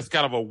roster. It's just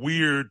kind of a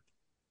weird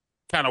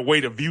kind of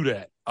way to view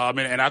that.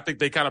 And I think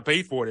they kind of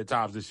paid for it at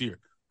times this year.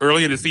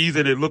 Early in the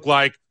season, it looked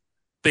like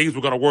things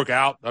were going to work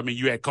out. I mean,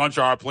 you had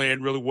Conchar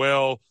playing really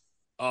well.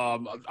 All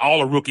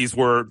the rookies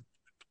were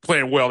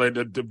playing well. And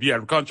you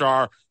had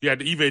Conchar. You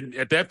had, even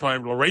at that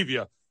time,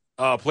 LaRavia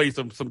played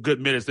some good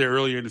minutes there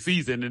earlier in the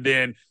season. And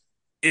then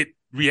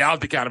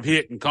reality kind of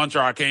hit, and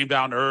Conchar came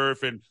down to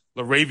earth, and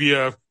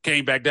LaRavia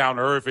came back down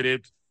to earth.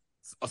 And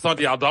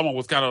Asante Aldama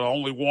was kind of the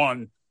only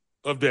one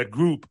of that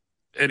group.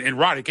 And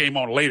Roddy came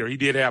on later. He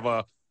did have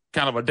a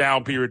kind of a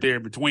down period there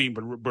in between,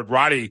 but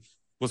Roddy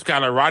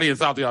and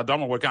Santi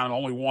Aldama were kind of the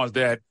only ones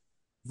that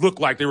looked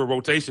like they were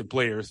rotation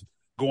players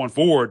going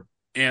forward.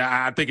 And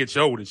I think it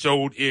showed. It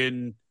showed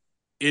in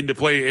the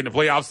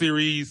playoff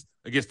series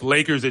against the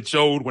Lakers. It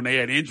showed when they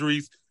had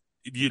injuries.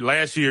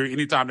 Last year,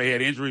 anytime they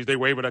had injuries, they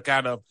were able to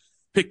kind of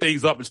pick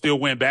things up and still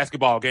win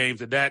basketball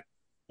games. And that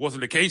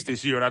wasn't the case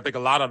this year. And I think a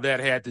lot of that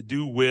had to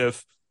do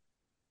with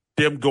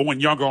them going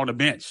younger on the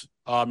bench.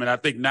 And I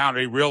think now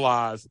they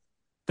realize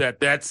that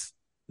that's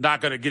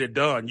not going to get it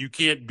done. You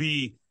can't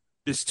be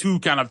this two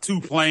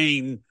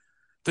playing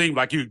thing,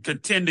 like you're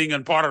contending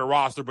on part of the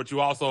roster, but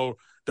you also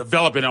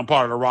developing on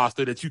part of the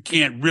roster, that you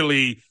can't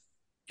really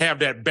have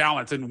that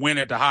balance and win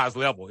at the highest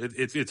level.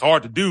 It's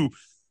hard to do,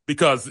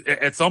 because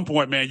at some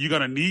point, man, you're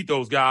going to need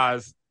those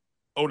guys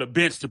on the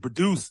bench to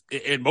produce.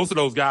 And most of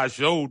those guys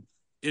showed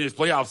in his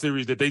playoff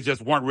series that they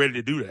just weren't ready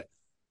to do that.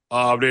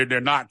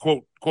 They're not,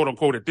 quote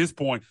unquote, at this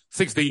point,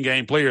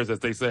 16-game players, as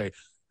they say.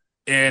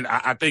 And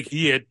I think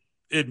he had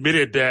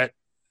admitted that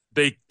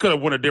they could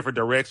have went a different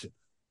direction.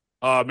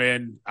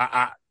 And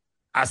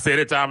I said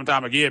it time and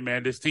time again,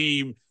 man, this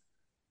team,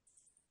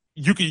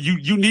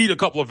 you need a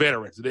couple of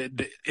veterans.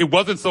 It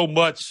wasn't so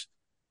much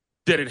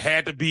that it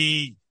had to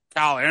be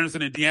Kyle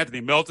Anderson and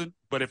DeAnthony Melton,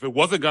 but if it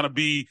wasn't going to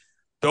be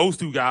those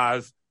two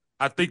guys,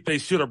 I think they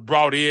should have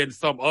brought in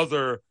some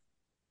other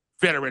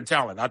veteran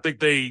talent. I think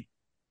they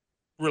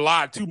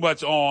relied too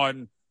much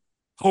on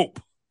hope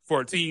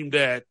for a team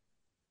that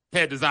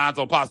had designs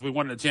on possibly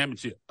winning the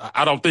championship.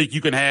 I don't think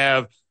you can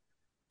have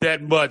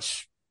that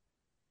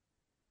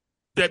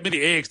many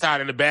eggs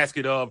tied in the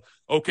basket of,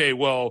 okay,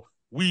 well,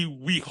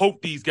 we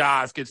hope these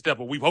guys can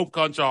step up. We hope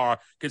Conchar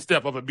can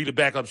step up and be the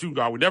backup shooting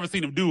guard. We've never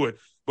seen him do it,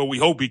 but we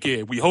hope he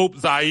can. We hope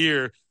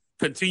Zaire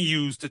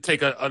continues to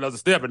take another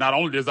step. And not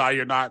only did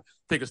Zaire not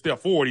take a step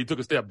forward, he took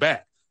a step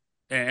back.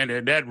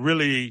 And that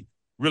really,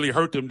 really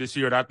hurt them this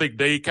year. And I think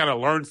they kind of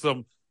learned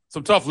some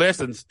tough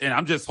lessons. And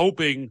I'm just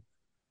hoping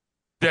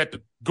that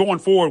going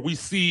forward, we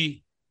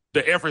see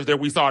the efforts that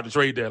we saw at the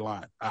trade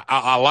deadline.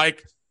 I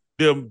like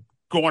them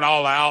going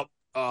all out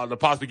to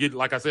possibly get,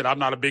 like I said, I'm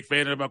not a big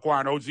fan of them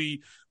acquiring OG,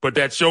 but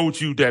that showed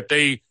you that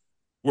they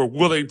were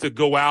willing to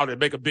go out and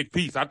make a big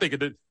piece. I think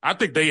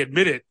they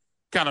admitted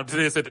kind of to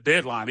this at the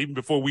deadline, even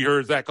before we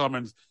heard Zach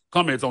Cummins'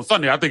 comments on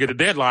Sunday. I think at the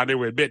deadline they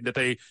were admitting that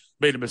they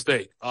made a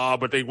mistake.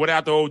 But they went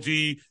after OG,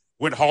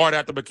 went hard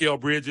after Mikal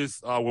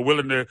Bridges, were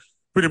willing to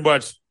pretty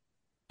much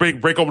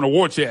break open the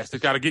war chest to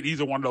kind of get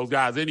either one of those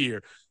guys in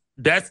here.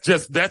 That's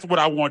what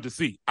I wanted to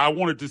see. I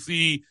wanted to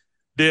see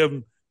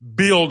them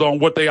build on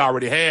what they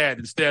already had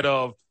instead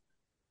of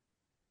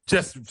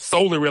just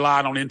solely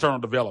relying on internal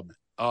development.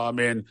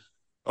 And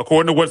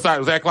according to what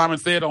Zach Kleiman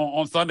said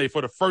on Sunday,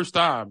 for the first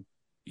time,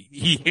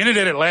 he hinted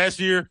at it last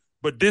year,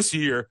 but this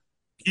year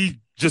he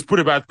just put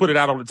it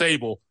out on the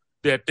table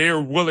that they're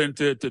willing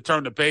to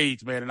turn the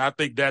page, man. And I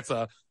think that's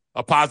a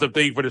positive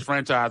thing for this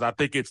franchise. I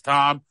think it's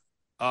time.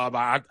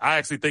 I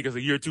actually think it's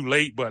a year too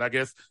late, but I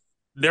guess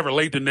never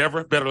late than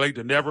never, better late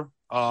than never.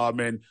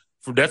 And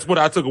that's what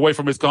I took away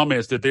from his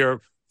comments, that they're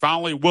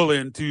finally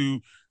willing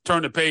to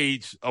turn the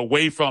page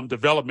away from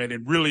development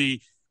and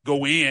really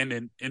go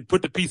in and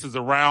put the pieces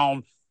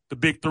around the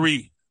big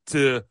three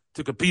to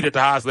compete at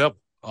the highest level.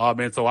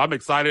 And so I'm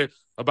excited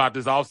about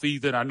this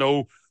offseason. I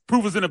know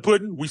proof is in the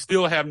pudding. We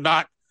still have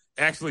not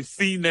actually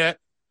seen that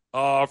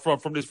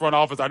from this front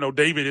office. I know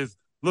David is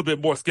a little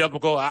bit more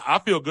skeptical. I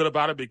feel good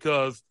about it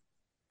because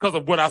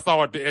of what I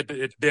saw at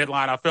the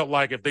deadline. I felt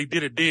like if they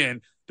did it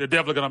then, they're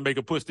definitely going to make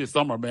a push this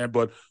summer, man.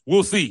 But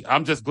we'll see.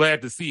 I'm just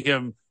glad to see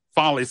him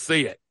finally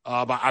say it.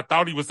 I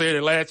thought he was saying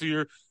it last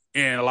year,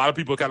 and a lot of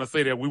people kind of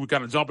say that we were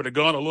kind of jumping the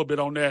gun a little bit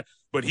on that,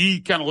 but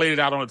he kind of laid it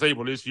out on the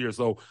table this year.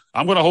 So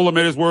I'm going to hold him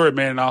at his word,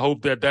 man, and I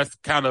hope that that's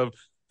kind of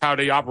how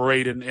they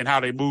operate and how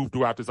they move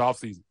throughout this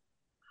offseason.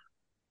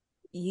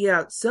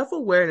 Yeah,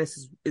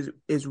 self-awareness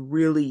is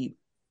really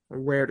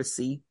rare to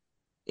see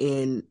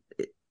in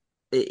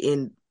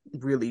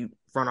really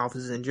front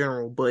offices in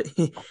general, but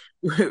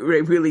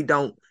they really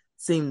don't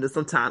seem to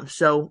sometimes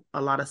show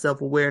a lot of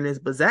self-awareness.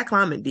 But Zach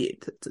Kleiman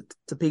did,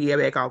 to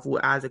piggyback off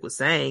what Isaac was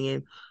saying,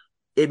 and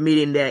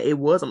admitting that it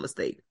was a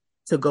mistake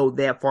to go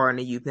that far in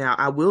the youth. Now,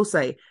 I will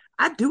say,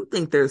 I do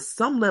think there's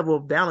some level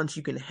of balance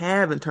you can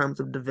have in terms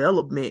of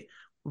development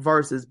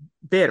versus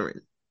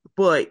veteran,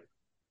 but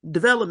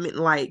development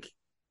like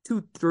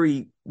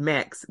 2-3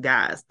 max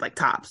guys, like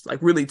tops,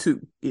 like really 2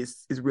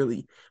 is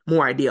really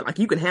more ideal. Like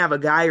you can have a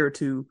guy or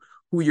two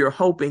who you're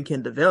hoping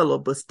can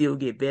develop but still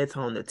get vets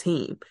on the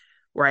team,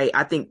 right?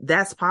 I think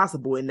that's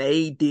possible, and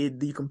they did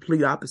the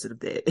complete opposite of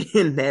that,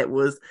 and that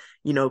was,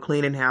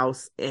 cleaning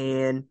house.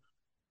 And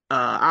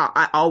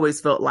I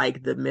always felt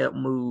like the Melt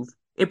move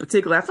in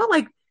particular, I felt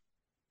like,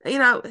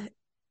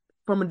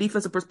 from a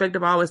defensive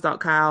perspective, I always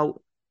thought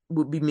Kyle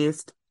would be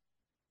missed.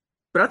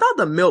 But I thought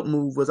the Melt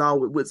move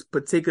was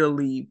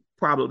particularly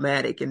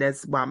problematic, and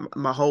that's why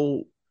my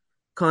whole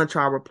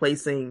Conchar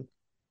replacing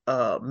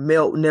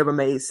Melt never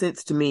made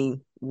sense to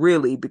me,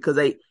 really, because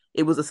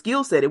it was a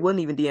skill set. It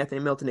wasn't even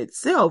DeAnthony Melton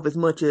itself as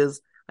much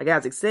as, like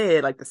Isaac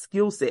said, like the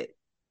skill set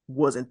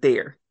wasn't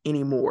there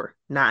anymore,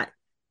 not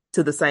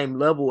to the same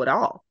level at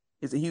all.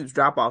 It's a huge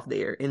drop off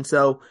there. And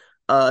so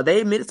they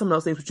admitted some of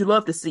those things, which you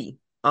love to see.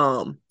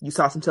 You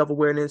saw some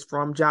self-awareness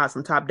from Josh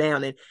from top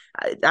down, and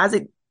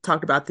Isaac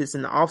talked about this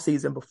in the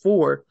offseason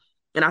before,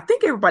 and I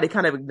think everybody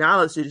kind of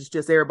acknowledged it. It's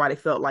just everybody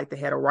felt like they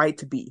had a right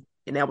to be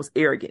and that was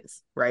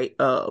arrogance, right?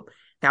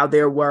 How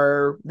they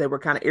were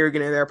kind of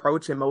arrogant in their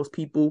approach, and most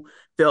people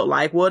felt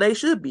like, well, they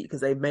should be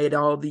because they've made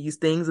all these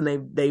things and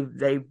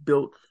they've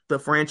built the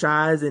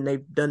franchise and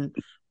they've done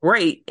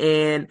great.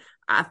 And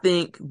I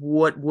think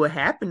what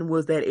happened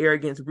was that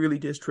arrogance really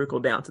just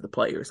trickled down to the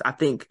players. I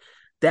think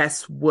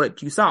that's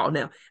what you saw.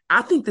 Now,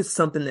 I think this is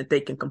something that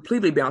they can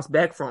completely bounce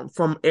back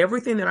from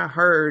everything that I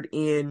heard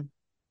in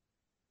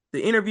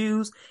the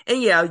interviews.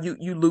 And yeah,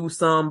 you lose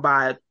some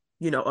by,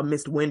 a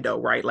missed window,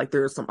 right? Like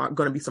there's going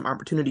to be some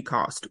opportunity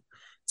cost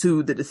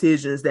to the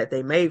decisions that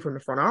they made from the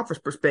front office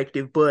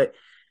perspective. But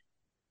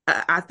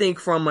I think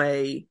from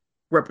a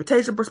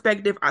reputation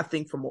perspective, I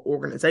think from an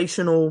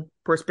organizational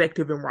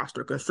perspective and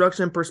roster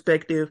construction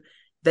perspective,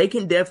 they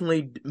can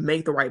definitely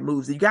make the right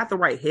moves. You got the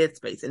right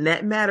headspace, and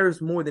that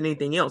matters more than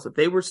anything else. If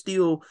they were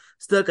still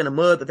stuck in the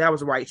mud that was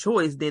the right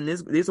choice, then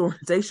this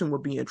organization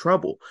would be in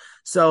trouble.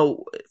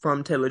 So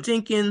from Taylor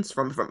Jenkins,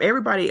 from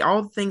everybody,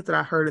 all the things that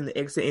I heard in the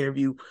exit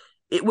interview,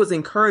 it was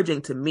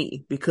encouraging to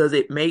me because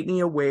it made me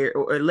aware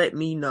or let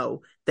me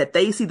know that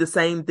they see the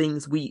same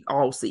things we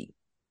all see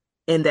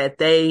and that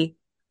they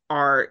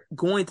are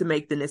going to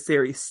make the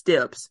necessary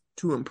steps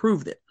to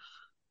improve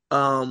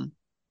them.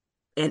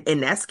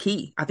 And that's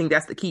key. I think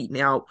that's the key.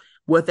 Now,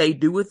 what they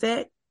do with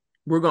that,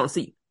 we're going to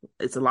see.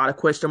 It's a lot of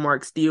question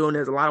marks still, and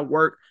there's a lot of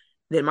work,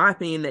 in my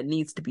opinion, that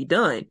needs to be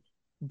done.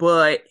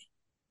 But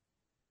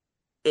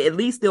at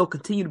least they'll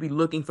continue to be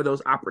looking for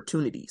those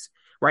opportunities,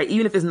 right?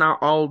 Even if it's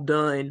not all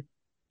done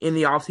in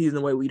the offseason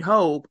the way we'd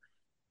hope,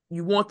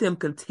 you want them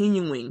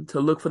continuing to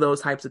look for those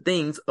types of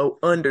things,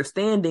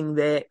 understanding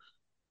that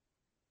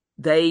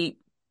they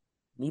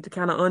need to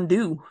kind of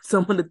undo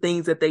some of the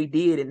things that they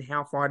did and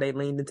how far they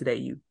leaned into that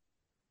youth.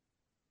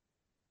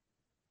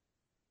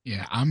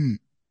 Yeah, I'm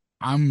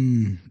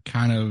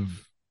kind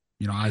of,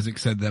 Isaac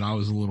said that I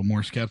was a little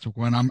more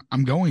skeptical, and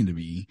I'm going to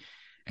be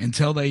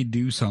until they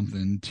do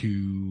something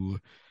to,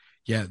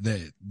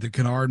 the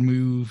Kennard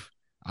move.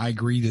 I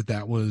agree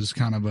that was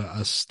kind of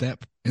a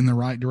step in the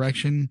right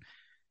direction,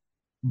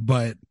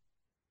 but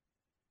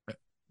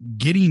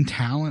getting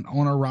talent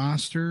on a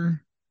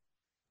roster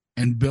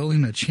and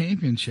building a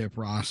championship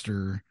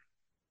roster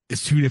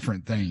is two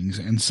different things.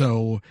 And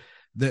so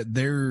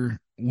that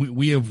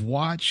we have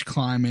watched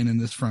Kleiman in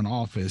this front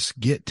office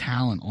get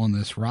talent on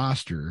this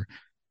roster.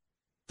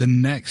 The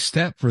next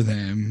step for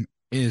them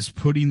is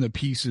putting the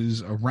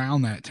pieces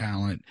around that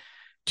talent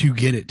to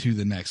get it to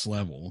the next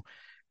level.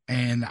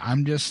 And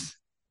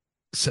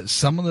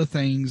some of the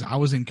things, I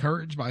was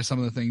encouraged by some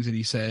of the things that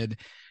he said,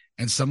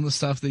 and some of the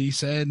stuff that he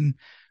said,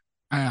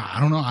 I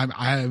don't know.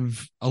 I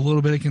have a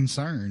little bit of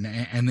concern,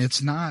 and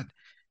it's not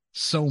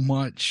so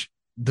much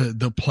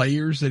the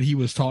players that he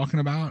was talking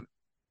about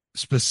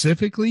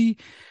specifically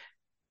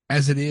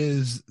as it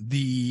is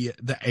the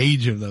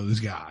age of those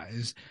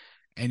guys.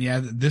 And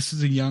yeah, this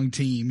is a young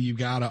team. You've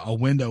got a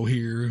window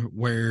here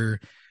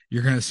where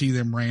you're going to see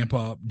them ramp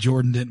up.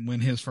 Jordan didn't win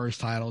his first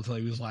title until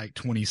he was like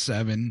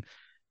 27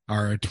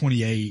 or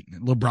 28.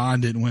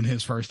 LeBron didn't win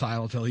his first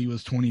title until he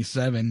was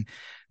 27.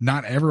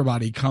 Not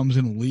everybody comes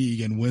in the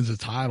league and wins a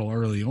title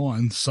early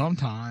on.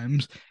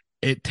 Sometimes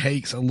it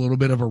takes a little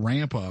bit of a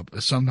ramp up.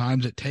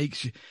 Sometimes it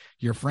takes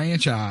your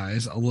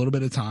franchise a little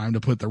bit of time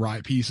to put the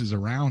right pieces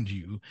around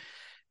you.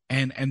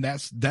 And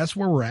that's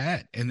where we're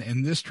at. And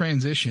in this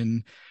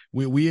transition,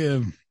 we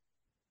have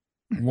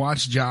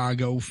watched Ja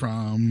go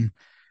from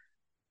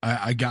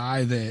a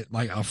guy that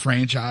like a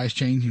franchise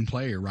changing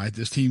player, right?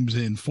 This team's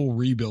in full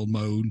rebuild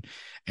mode,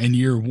 and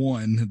year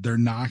one, they're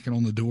knocking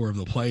on the door of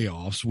the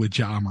playoffs with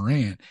Ja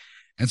Morant.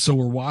 And so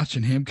we're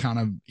watching him kind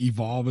of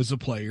evolve as a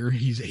player.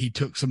 He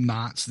took some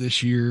knots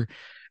this year,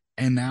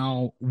 and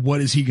now what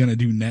is he going to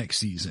do next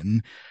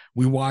season?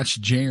 We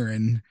watched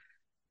Jaren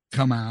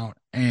come out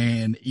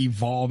and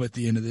evolve at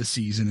the end of this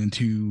season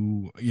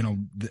into,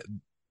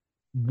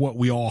 what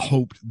we all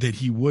hoped that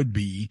he would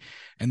be.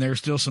 And there's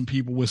still some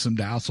people with some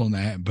doubts on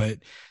that, but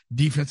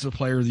defensive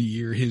player of the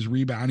year, his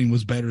rebounding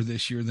was better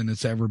this year than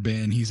it's ever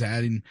been. He's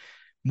adding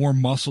more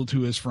muscle to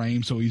his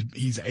frame, so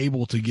he's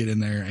able to get in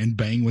there and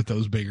bang with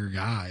those bigger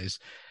guys.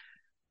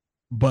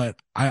 But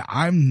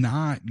I'm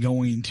not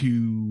going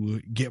to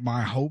get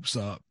my hopes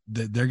up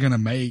that they're going to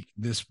make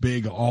this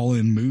big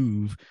all-in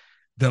move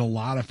that a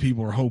lot of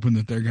people are hoping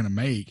that they're going to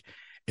make.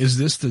 Is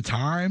this the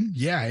time?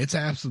 Yeah, it's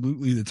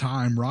absolutely the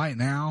time right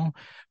now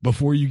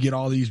before you get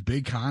all these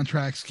big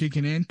contracts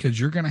kicking in, because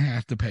you're going to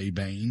have to pay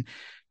Bane.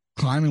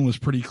 Kleiman was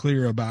pretty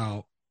clear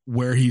about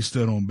where he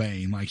stood on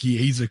Bane. Like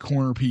he's a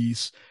corner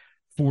piece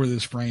for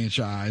this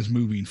franchise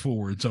moving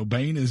forward. So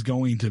Bane is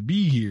going to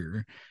be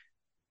here.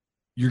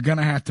 You're going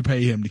to have to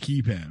pay him to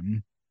keep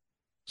him.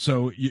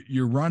 So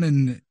you're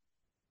running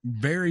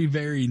very,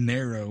 very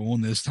narrow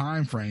on this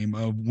time frame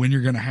of when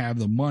you're going to have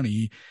the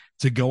money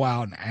to go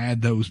out and add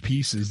those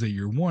pieces that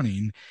you're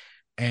wanting.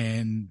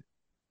 And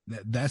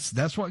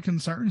that's what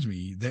concerns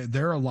me.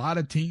 There are a lot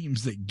of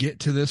teams that get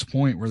to this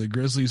point where the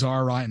Grizzlies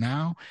are right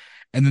now,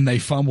 and then they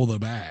fumble the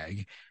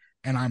bag.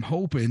 And I'm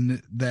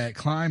hoping that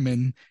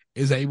Kleiman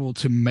is able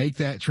to make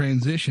that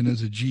transition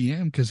as a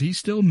GM, because he's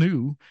still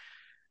new,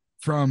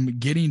 from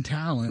getting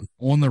talent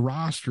on the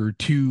roster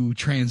to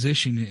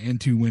transitioning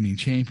into winning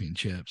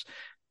championships.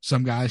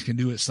 Some guys can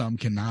do it, some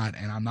cannot.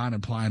 And I'm not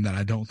implying that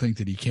I don't think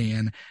that he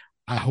can.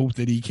 I hope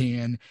that he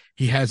can.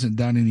 He hasn't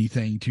done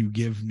anything to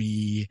give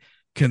me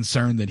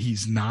concern that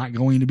he's not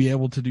going to be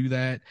able to do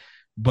that.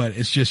 But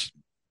it's just,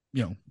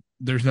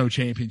 there's no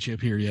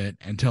championship here yet.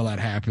 Until that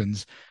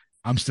happens,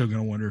 I'm still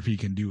going to wonder if he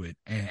can do it.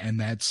 And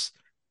that's,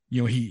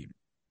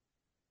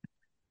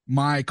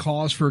 my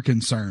cause for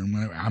concern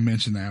when I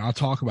mentioned that. I'll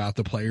talk about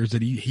the players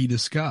that he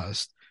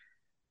discussed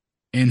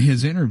in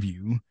his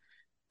interview.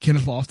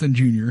 Kenneth Lofton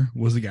Jr.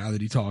 was the guy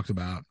that he talked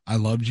about. I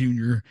love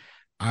Jr.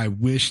 I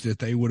wish that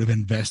they would have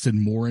invested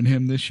more in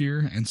him this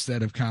year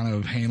instead of kind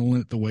of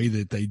handling it the way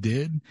that they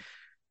did.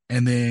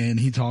 And then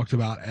he talked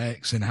about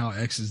X and how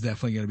X is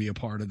definitely going to be a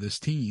part of this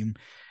team.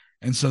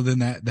 And so then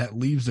that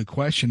leaves the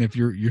question, if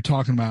you're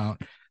talking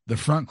about the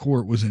front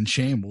court was in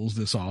shambles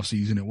this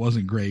offseason, it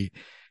wasn't great.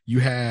 You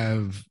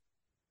have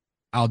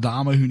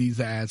Aldama, who needs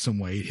to add some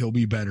weight. He'll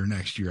be better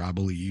next year, I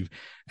believe.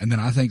 And then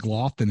I think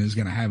Lofton is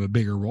going to have a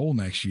bigger role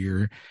next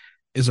year.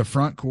 Is a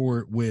front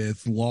court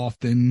with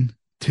Lofton,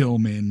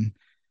 Tillman,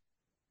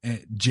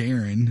 and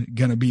Jaren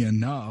going to be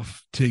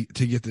enough to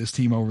get this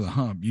team over the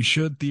hump? You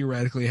should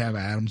theoretically have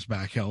Adams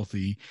back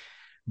healthy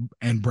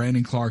and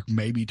Brandon Clark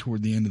maybe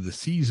toward the end of the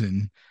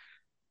season.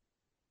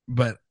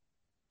 But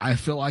I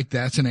feel like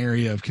that's an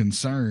area of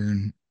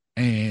concern,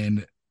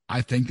 and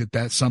I think that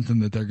that's something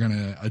that they're going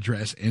to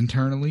address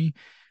internally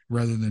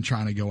rather than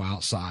trying to go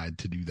outside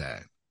to do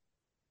that.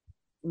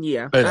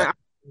 Yeah.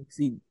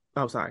 See.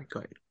 Oh, sorry. Go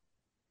ahead.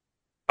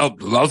 I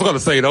was going to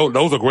say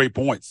those are great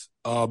points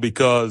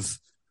because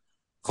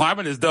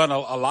Kleiman has done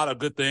a lot of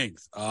good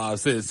things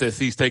since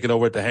he's taken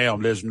over at the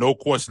helm. There's no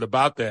question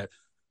about that.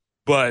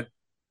 But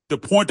the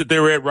point that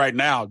they're at right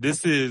now,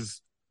 this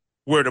is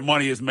where the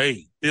money is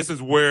made. This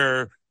is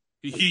where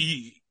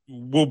he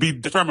will be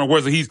determined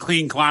whether he's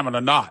clean Kleiman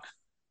or not.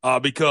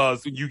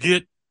 Because you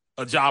get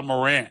a Ja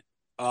Morant,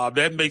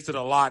 that makes it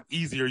a lot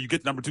easier. You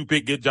get the number 2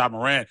 pick, get Ja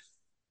Morant.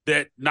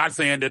 That not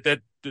saying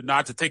that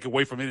not to take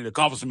away from any of the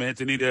accomplishments,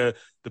 any of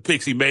the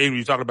picks he made when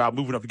you're talking about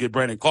moving up to get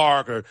Brandon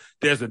Clark or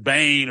Desmond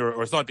Bain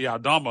or Santi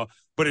Aldama,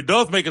 but it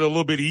does make it a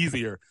little bit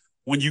easier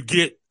when you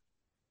get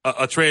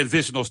a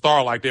transitional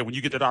star like that. When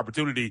you get that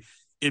opportunity,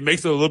 it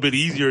makes it a little bit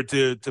easier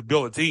to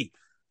build a team.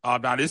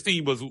 Now this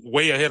team was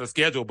way ahead of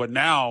schedule, but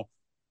now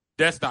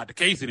that's not the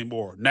case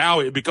anymore.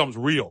 Now it becomes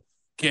real.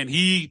 Can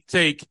he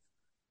take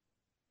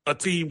a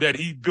team that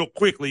he built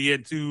quickly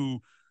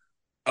into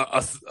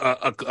a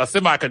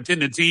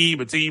semi-contending team,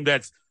 a team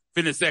that's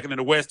finished second in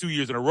the West 2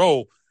 years in a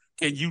row?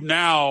 Can you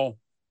now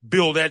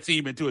build that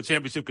team into a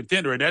championship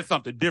contender? And that's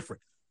something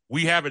different.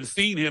 We haven't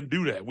seen him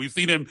do that. We've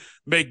seen him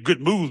make good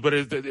moves, but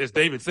as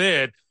David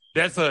said,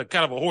 that's a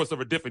kind of a horse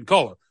of a different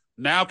color.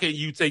 Now can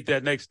you take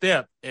that next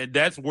step? And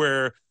that's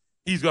where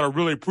he's going to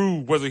really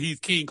prove whether he's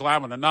King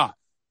Kleiman or not.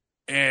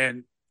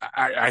 And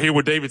I hear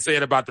what David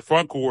said about the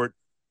front court.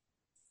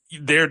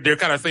 They're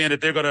kind of saying that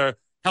they're going to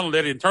handle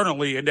that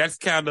internally, and that's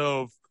kind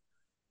of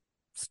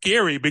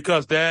scary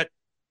because that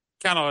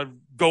kind of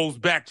goes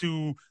back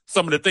to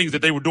some of the things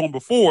that they were doing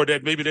before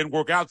that maybe didn't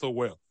work out so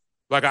well.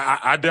 Like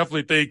I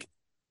definitely think,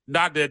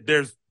 not that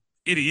there's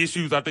any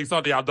issues. I think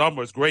Santi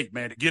Aldama is great,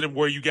 man. To get him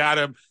where you got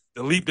him,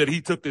 the leap that he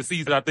took this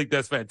season, I think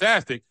that's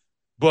fantastic.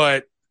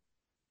 But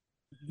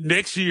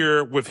next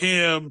year with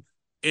him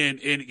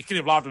and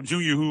Kenneth Lofton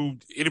Jr., who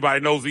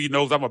anybody knows, he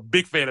knows I'm a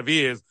big fan of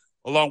his,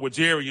 along with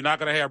Jerry, you're not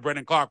going to have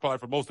Brandon Clark probably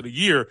for most of the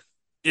year.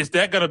 Is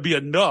that going to be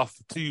enough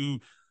to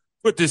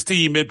put this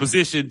team in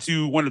position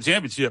to win the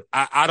championship?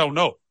 I don't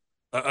know.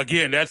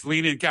 Again, that's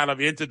leaning kind of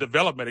into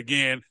development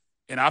again.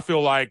 And I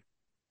feel like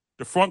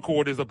the front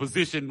court is a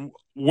position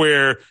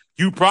where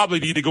you probably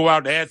need to go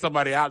out and add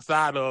somebody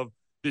outside of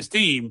this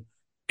team.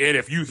 And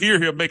if you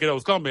hear him making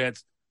those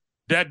comments,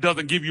 that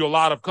doesn't give you a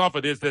lot of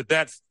confidence that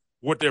that's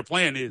what their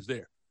plan is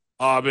there.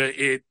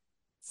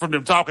 From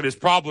them talking, it's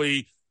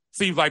probably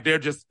seems like they're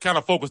just kind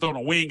of focused on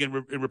a wing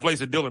and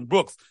replacing Dillon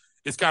Brooks.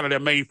 It's kind of their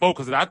main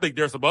focus. And I think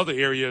there's some other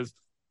areas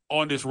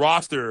on this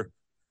roster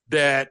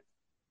that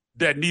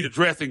need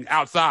addressing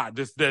outside,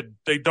 just that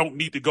they don't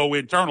need to go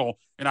internal.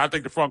 And I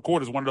think the front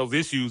court is one of those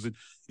issues. And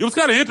it was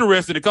kind of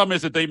interesting, the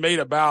comments that they made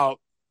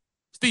about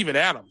Steven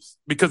Adams,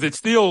 because it's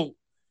still,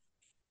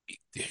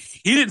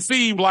 he didn't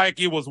seem like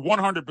it was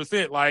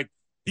 100%. Like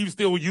he was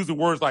still using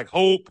words like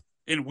hope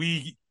and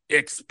we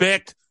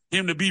expect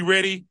him to be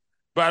ready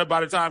by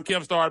the time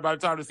Kemp started, by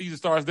the time the season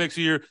starts next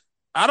year.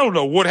 I don't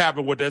know what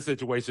happened with that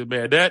situation,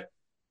 man. That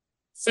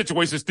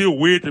situation is still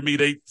weird to me.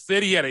 They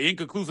said he had an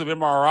inconclusive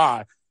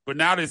MRI, but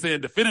now they're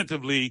saying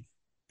definitively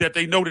that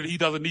they know that he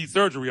doesn't need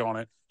surgery on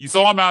it. You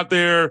saw him out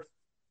there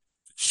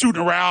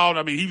shooting around.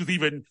 I mean, he was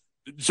even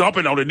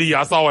jumping on the knee.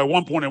 I saw at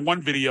one point in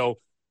one video.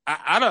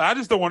 I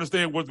just don't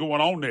understand what's going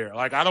on there.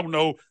 Like, I don't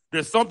know.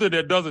 There's something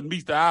that doesn't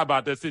meet the eye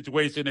about that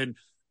situation, and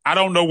I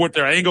don't know what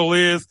their angle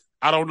is.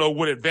 I don't know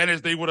what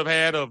advantage they would have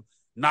had of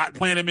not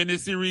playing him in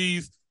this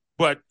series,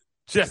 but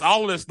just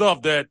all of this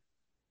stuff that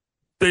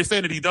they're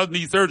saying that he doesn't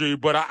need surgery,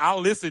 but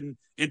I'll listen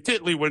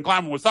intently when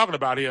Kleiman was talking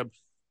about him,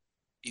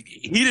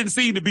 he didn't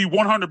seem to be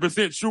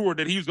 100% sure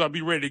that he was going to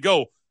be ready to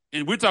go.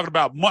 And we're talking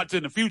about months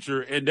in the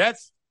future, and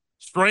that's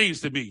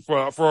strange to me.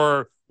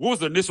 For what was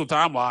the initial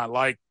timeline?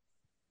 Like,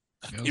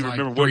 you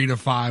remember 3 to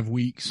 5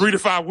 weeks. 3 to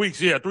 5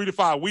 weeks, yeah, 3 to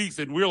 5 weeks,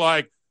 and we're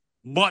like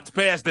months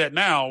past that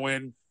now,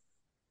 and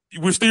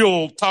we're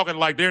still talking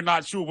like they're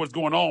not sure what's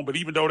going on. But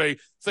even though they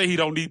say he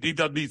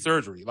doesn't need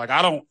surgery, like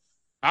I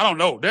don't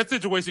know. That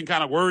situation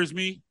kind of worries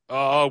me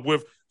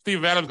with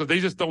Steven Adams because they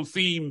just don't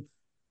seem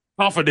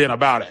confident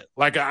about it.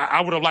 Like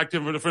I would have liked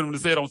him for him to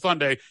say it on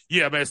Sunday.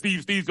 Yeah, man,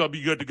 Steve's gonna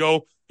be good to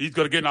go. He's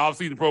gonna get in the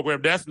offseason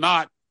program. That's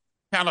not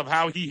kind of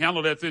how he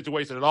handled that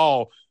situation at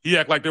all. He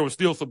acted like there were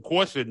still some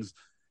questions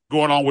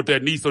going on with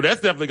that knee. So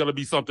that's definitely gonna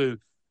be something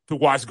to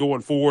watch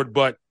going forward.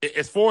 But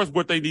as far as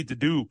what they need to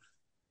do,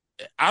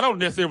 I don't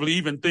necessarily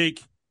even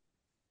think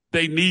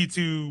they need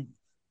to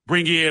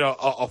bring in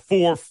a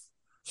fourth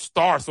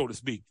star, so to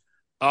speak.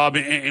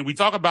 And we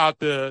talk about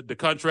the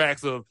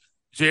contracts of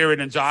Jared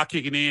and Ja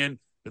kicking in.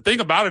 The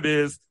thing about it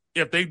is,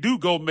 if they do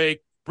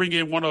bring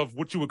in one of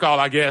what you would call,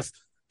 I guess,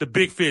 the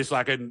big fish,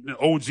 like an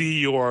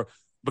OG or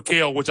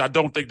Mikal, which I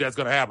don't think that's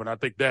going to happen. I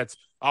think that's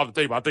off the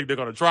table. I think they're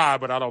going to try,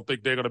 but I don't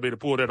think they're going to be able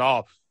to pull that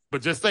off.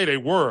 But just say they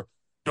were.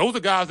 Those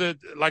are guys that,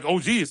 like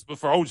OG,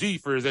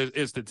 for his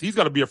instance, he's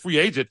going to be a free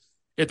agent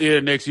at the end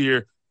of next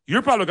year.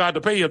 You're probably going to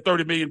have to pay him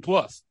 $30 million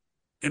plus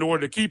in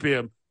order to keep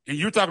him. And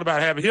you're talking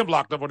about having him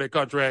locked up on that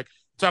contract.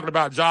 You're talking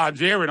about John and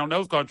Jared on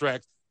those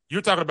contracts.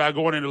 You're talking about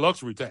going into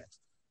luxury tax.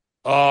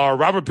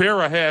 Robert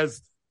Pera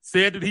has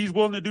said that he's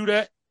willing to do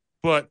that,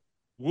 but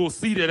we'll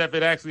see that if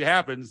it actually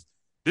happens.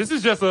 This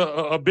is just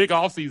a big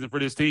offseason for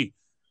this team.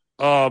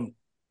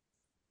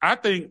 I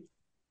think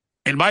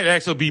it might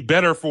actually be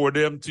better for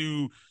them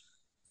to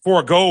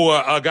forego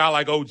a guy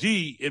like OG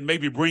and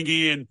maybe bring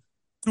in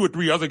 2 or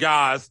 3 other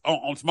guys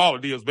on smaller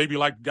deals, maybe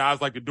like guys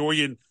like the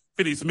Dorian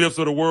Finney-Smiths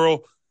of the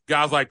world,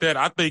 guys like that.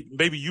 I think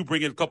maybe you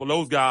bring in a couple of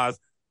those guys.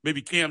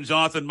 Maybe Cam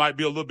Johnson might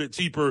be a little bit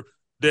cheaper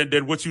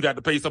than what you'd have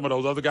to pay some of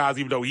those other guys,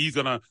 even though he's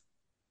going to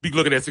be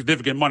looking at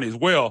significant money as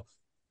well.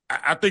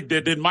 I think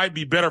that it might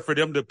be better for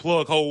them to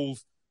plug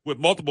holes with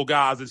multiple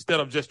guys instead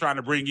of just trying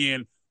to bring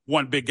in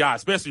one big guy,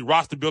 especially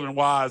roster building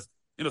wise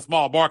in a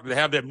small market. To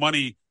have that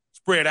money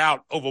spread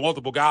out over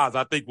multiple guys,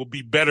 I think will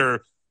be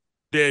better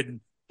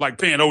than like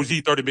paying OG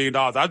 $30 million.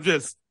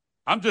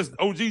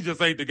 OG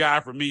just ain't the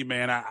guy for me,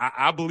 man.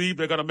 I believe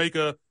they're going to make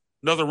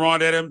another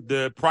run at him.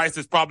 The price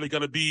is probably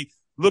going to be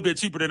a little bit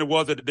cheaper than it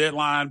was at the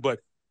deadline, but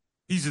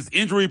he's just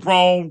injury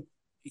prone.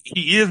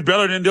 He is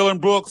better than Dillon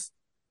Brooks,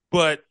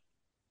 but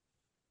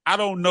I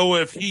don't know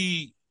if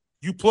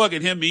you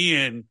plugging him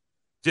in,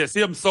 just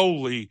him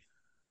solely,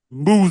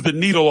 moves the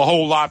needle a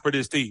whole lot for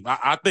this team.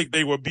 I think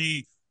they will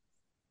be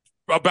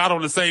about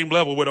on the same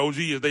level with OG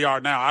as they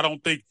are now. I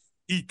don't think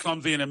he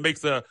comes in and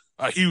makes a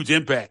huge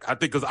impact. I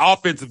think because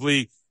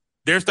offensively,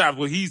 there's times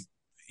where he's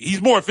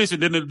more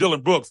efficient than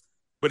Dillon Brooks,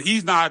 but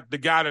he's not the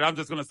guy that I'm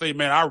just going to say,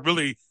 man,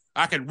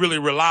 I can really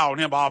rely on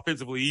him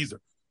offensively either.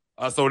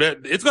 So that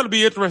it's going to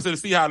be interesting to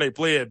see how they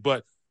play it,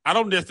 but I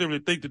don't necessarily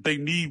think that they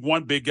need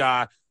one big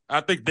guy.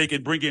 I think they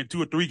can bring in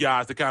 2 or 3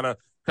 guys to kind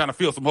of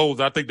fill some holes.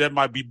 I think that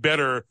might be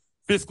better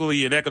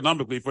fiscally and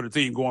economically for the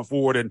team going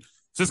forward. And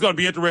it's just going to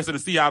be interesting to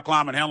see how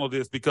Kleiman handle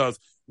this because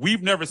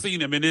we've never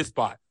seen him in this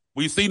spot.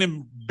 We've seen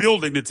him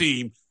building the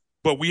team,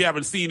 but we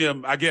haven't seen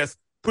him, I guess,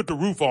 put the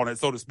roof on it,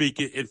 so to speak,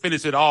 and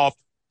finish it off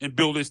and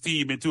build his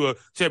team into a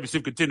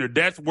championship contender.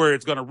 That's where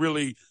it's going to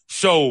really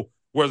show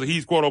whether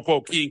he's quote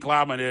unquote King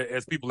Kleiman,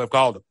 as people have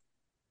called him.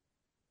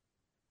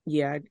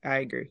 Yeah, I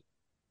agree.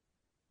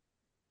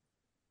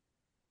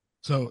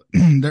 So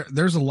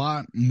there's a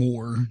lot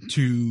more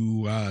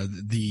to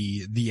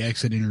the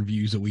exit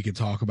interviews that we could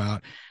talk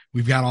about.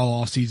 We've got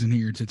all off season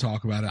here to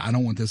talk about it. I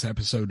don't want this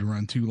episode to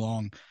run too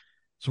long,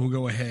 so we'll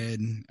go ahead.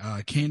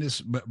 Candace,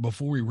 but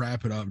before we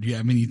wrap it up, do you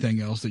have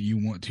anything else that you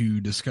want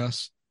to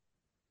discuss?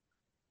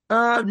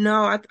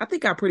 No, I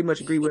think I pretty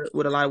much agree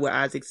with a lot of what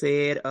Isaac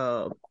said.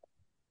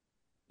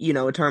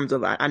 In terms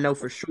of, I know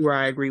for sure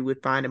I agree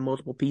with finding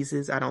multiple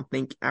pieces. I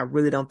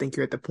really don't think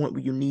you're at the point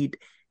where you need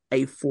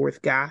a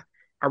fourth guy.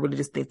 I really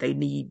just think they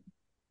need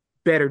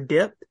better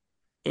depth,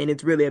 and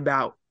it's really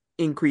about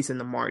increasing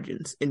the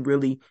margins and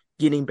really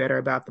getting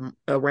better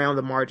around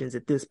the margins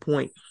at this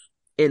point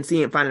and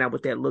finding out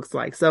what that looks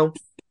like. So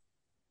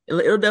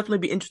it'll definitely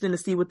be interesting to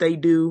see what they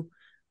do.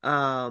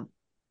 I'm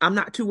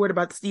not too worried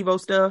about the Steve-O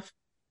stuff.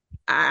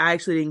 I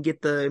actually didn't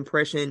get the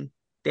impression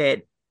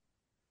that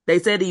they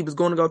said he was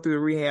going to go through the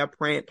rehab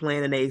plan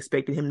and they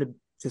expected him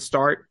to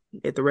start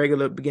at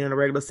the beginning of the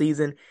regular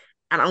season.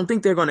 I don't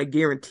think they're going to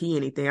guarantee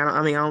anything.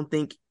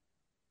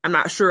 I'm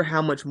not sure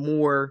how much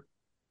more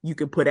you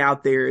can put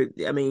out there.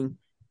 I mean,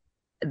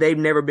 they've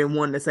never been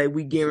one to say,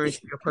 we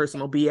guarantee a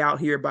person will be out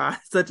here by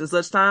such and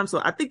such time.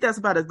 So I think that's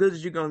about as good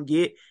as you're going to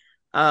get.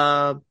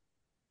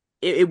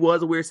 It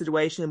was a weird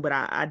situation, but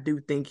I do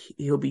think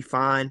he'll be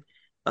fine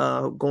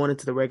going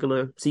into the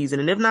regular season.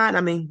 And if not,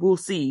 we'll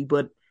see.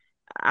 But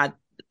I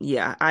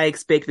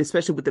expect,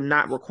 especially with them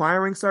not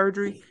requiring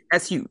surgery,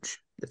 that's huge.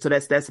 So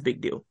that's a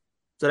big deal.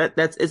 So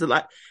it's a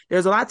lot.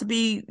 There's a lot to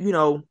be,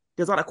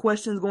 there's a lot of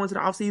questions going to the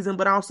offseason,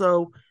 but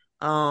also,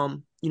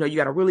 you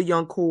got a really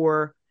young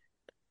core.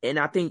 And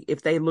I think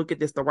if they look at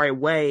this the right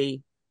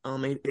way,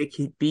 it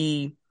could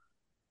be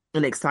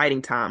an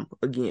exciting time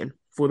again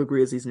for the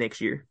Grizzlies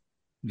next year.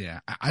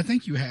 Yeah, I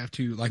think you have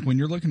to, like, when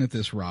you're looking at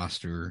this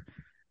roster,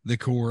 the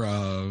core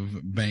of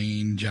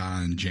Bane,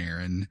 John,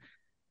 Jaren,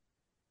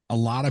 a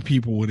lot of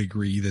people would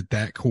agree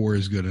that core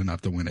is good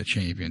enough to win a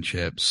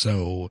championship.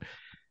 So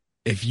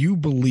if you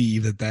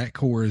believe that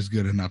core is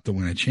good enough to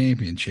win a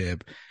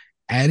championship,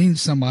 adding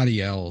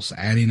somebody else,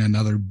 adding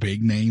another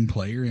big name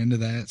player into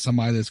that,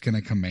 somebody that's going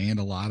to command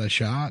a lot of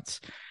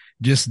shots,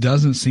 just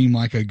doesn't seem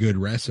like a good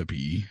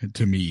recipe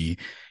to me.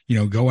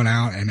 Going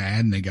out and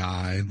adding a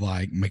guy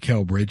like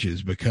Mikal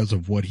Bridges because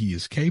of what he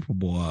is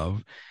capable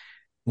of,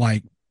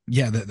 like,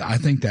 yeah, I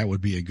think that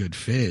would be a good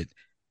fit.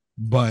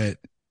 But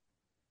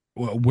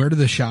where do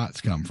the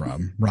shots come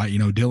from, right?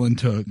 Dillon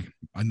took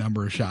a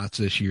number of shots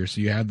this year,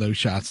 so you have those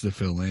shots to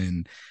fill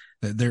in.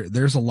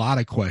 There's a lot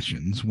of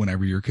questions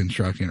whenever you're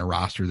constructing a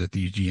roster that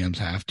these GMs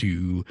have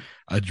to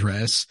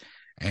address.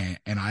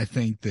 And I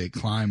think that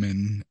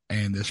Kleiman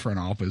and this front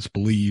office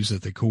believes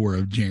that the core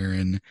of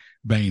Jaren,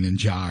 Bane,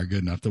 and Ja are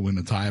good enough to win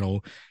the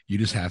title. You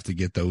just have to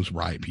get those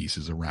right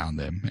pieces around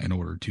them in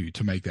order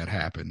to make that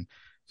happen.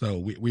 So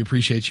we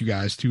appreciate you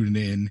guys tuning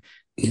in.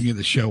 You can get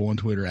the show on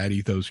Twitter at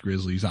Ethos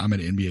Grizzlies. I'm at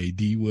NBA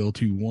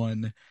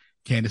DWill21.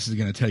 Candace is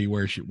going to tell you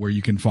where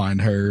you can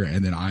find her,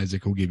 and then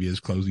Isaac will give you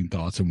his closing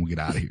thoughts, and we'll get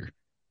out of here.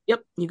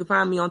 Yep, you can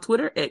find me on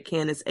Twitter at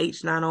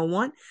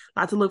CandaceH901. A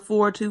lot to look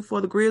forward to for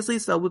the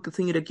Grizzlies, so we'll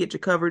continue to get your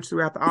coverage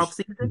throughout the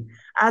offseason.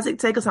 Isaac,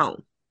 take us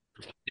home.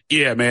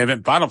 Yeah, man.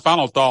 And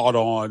final thought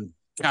on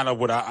kind of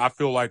what I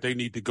feel like they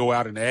need to go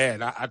out and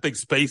add. I think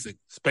spacing.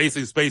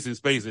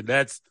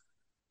 That's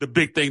the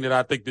big thing that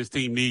I think this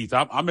team needs.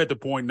 I'm at the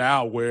point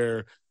now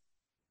where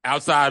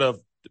outside of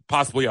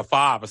possibly a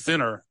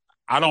center,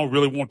 I don't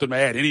really want them to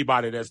add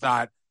anybody that's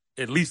not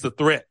at least a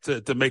threat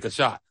to make a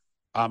shot.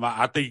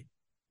 I think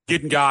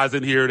getting guys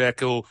in here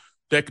that'll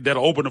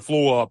open the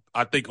floor up,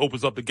 I think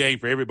opens up the game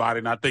for everybody.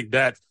 And I think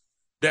that's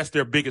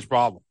their biggest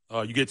problem.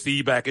 You get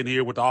Steve back in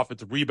here with the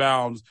offensive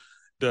rebounds,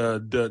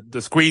 the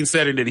screen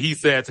setting that he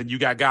sets, and you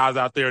got guys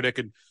out there that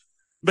can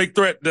make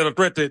a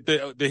threat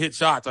to hit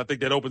shots. I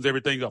think that opens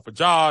everything up for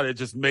Ja. It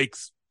just make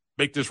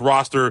this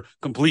roster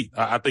complete.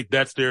 I think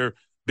that's their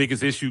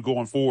biggest issue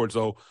going forward.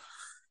 So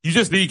you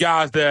just need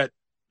guys that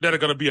are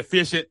going to be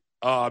efficient,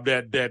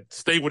 that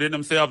stay within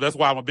themselves. That's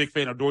why I'm a big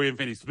fan of Dorian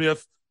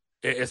Finney-Smith.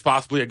 It's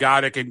possibly a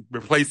guy that can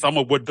replace some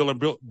of what Dillon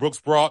Brooks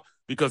brought,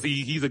 because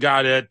he's a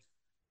guy that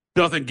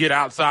doesn't get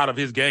outside of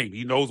his game.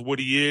 He knows what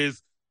he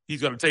is. He's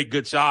going to take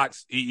good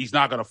shots. He's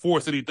not going to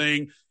force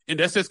anything. And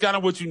that's just kind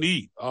of what you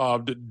need.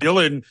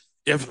 Dillon,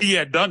 if he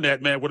had done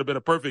that, man, would have been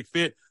a perfect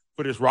fit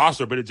for this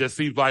roster. But it just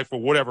seems like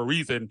for whatever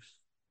reason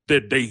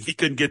that he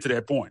couldn't get to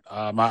that point.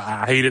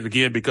 I hate it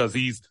again because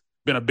he's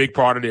been a big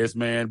part of this,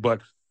 man.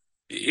 But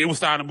it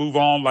was time to move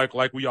on,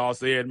 like we all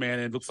said, man.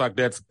 And it looks like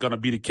that's going to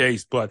be the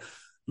case. But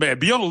man,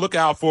 be on the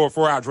lookout for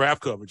our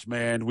draft coverage,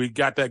 man. We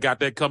got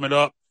that coming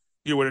up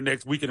here with the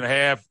next week and a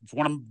half. It's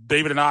one of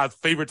David and I's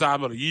favorite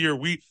times of the year.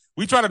 We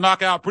try to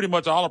knock out pretty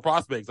much all the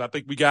prospects. I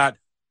think we got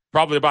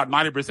probably about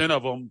 90%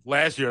 of them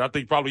last year. I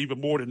think probably even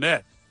more than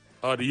that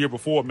the year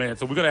before, man.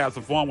 So we're going to have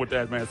some fun with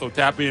that, man. So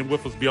tap in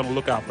with us. Be on the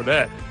lookout for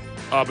that.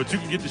 But you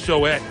can get the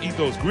show at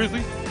Ethos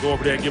Grizzly. Go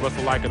over there and give us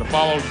a like and a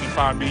follow. You can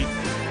find me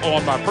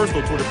on my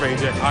personal Twitter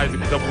page at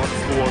Isaac_NBA. I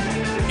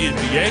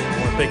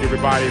want to thank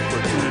everybody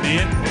for tuning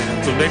in. And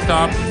until next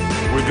time,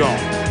 we're gone.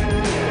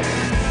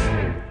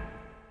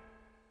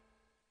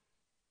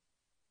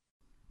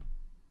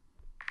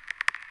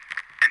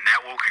 And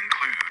that will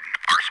conclude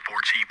our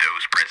Sports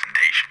Ethos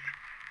presentation.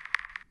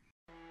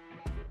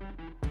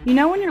 You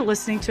know when you're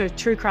listening to a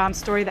true crime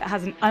story that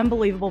has an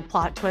unbelievable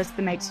plot twist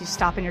that makes you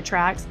stop in your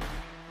tracks?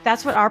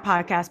 That's what our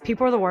podcast,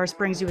 People Are the Worst,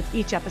 brings you with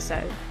each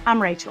episode.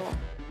 I'm Rachel.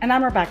 And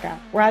I'm Rebecca.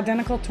 We're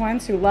identical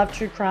twins who love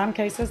true crime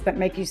cases that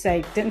make you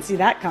say, didn't see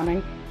that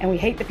coming, and we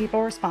hate the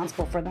people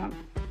responsible for them.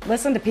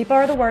 Listen to People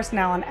Are the Worst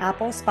now on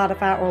Apple,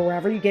 Spotify, or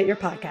wherever you get your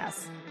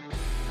podcasts.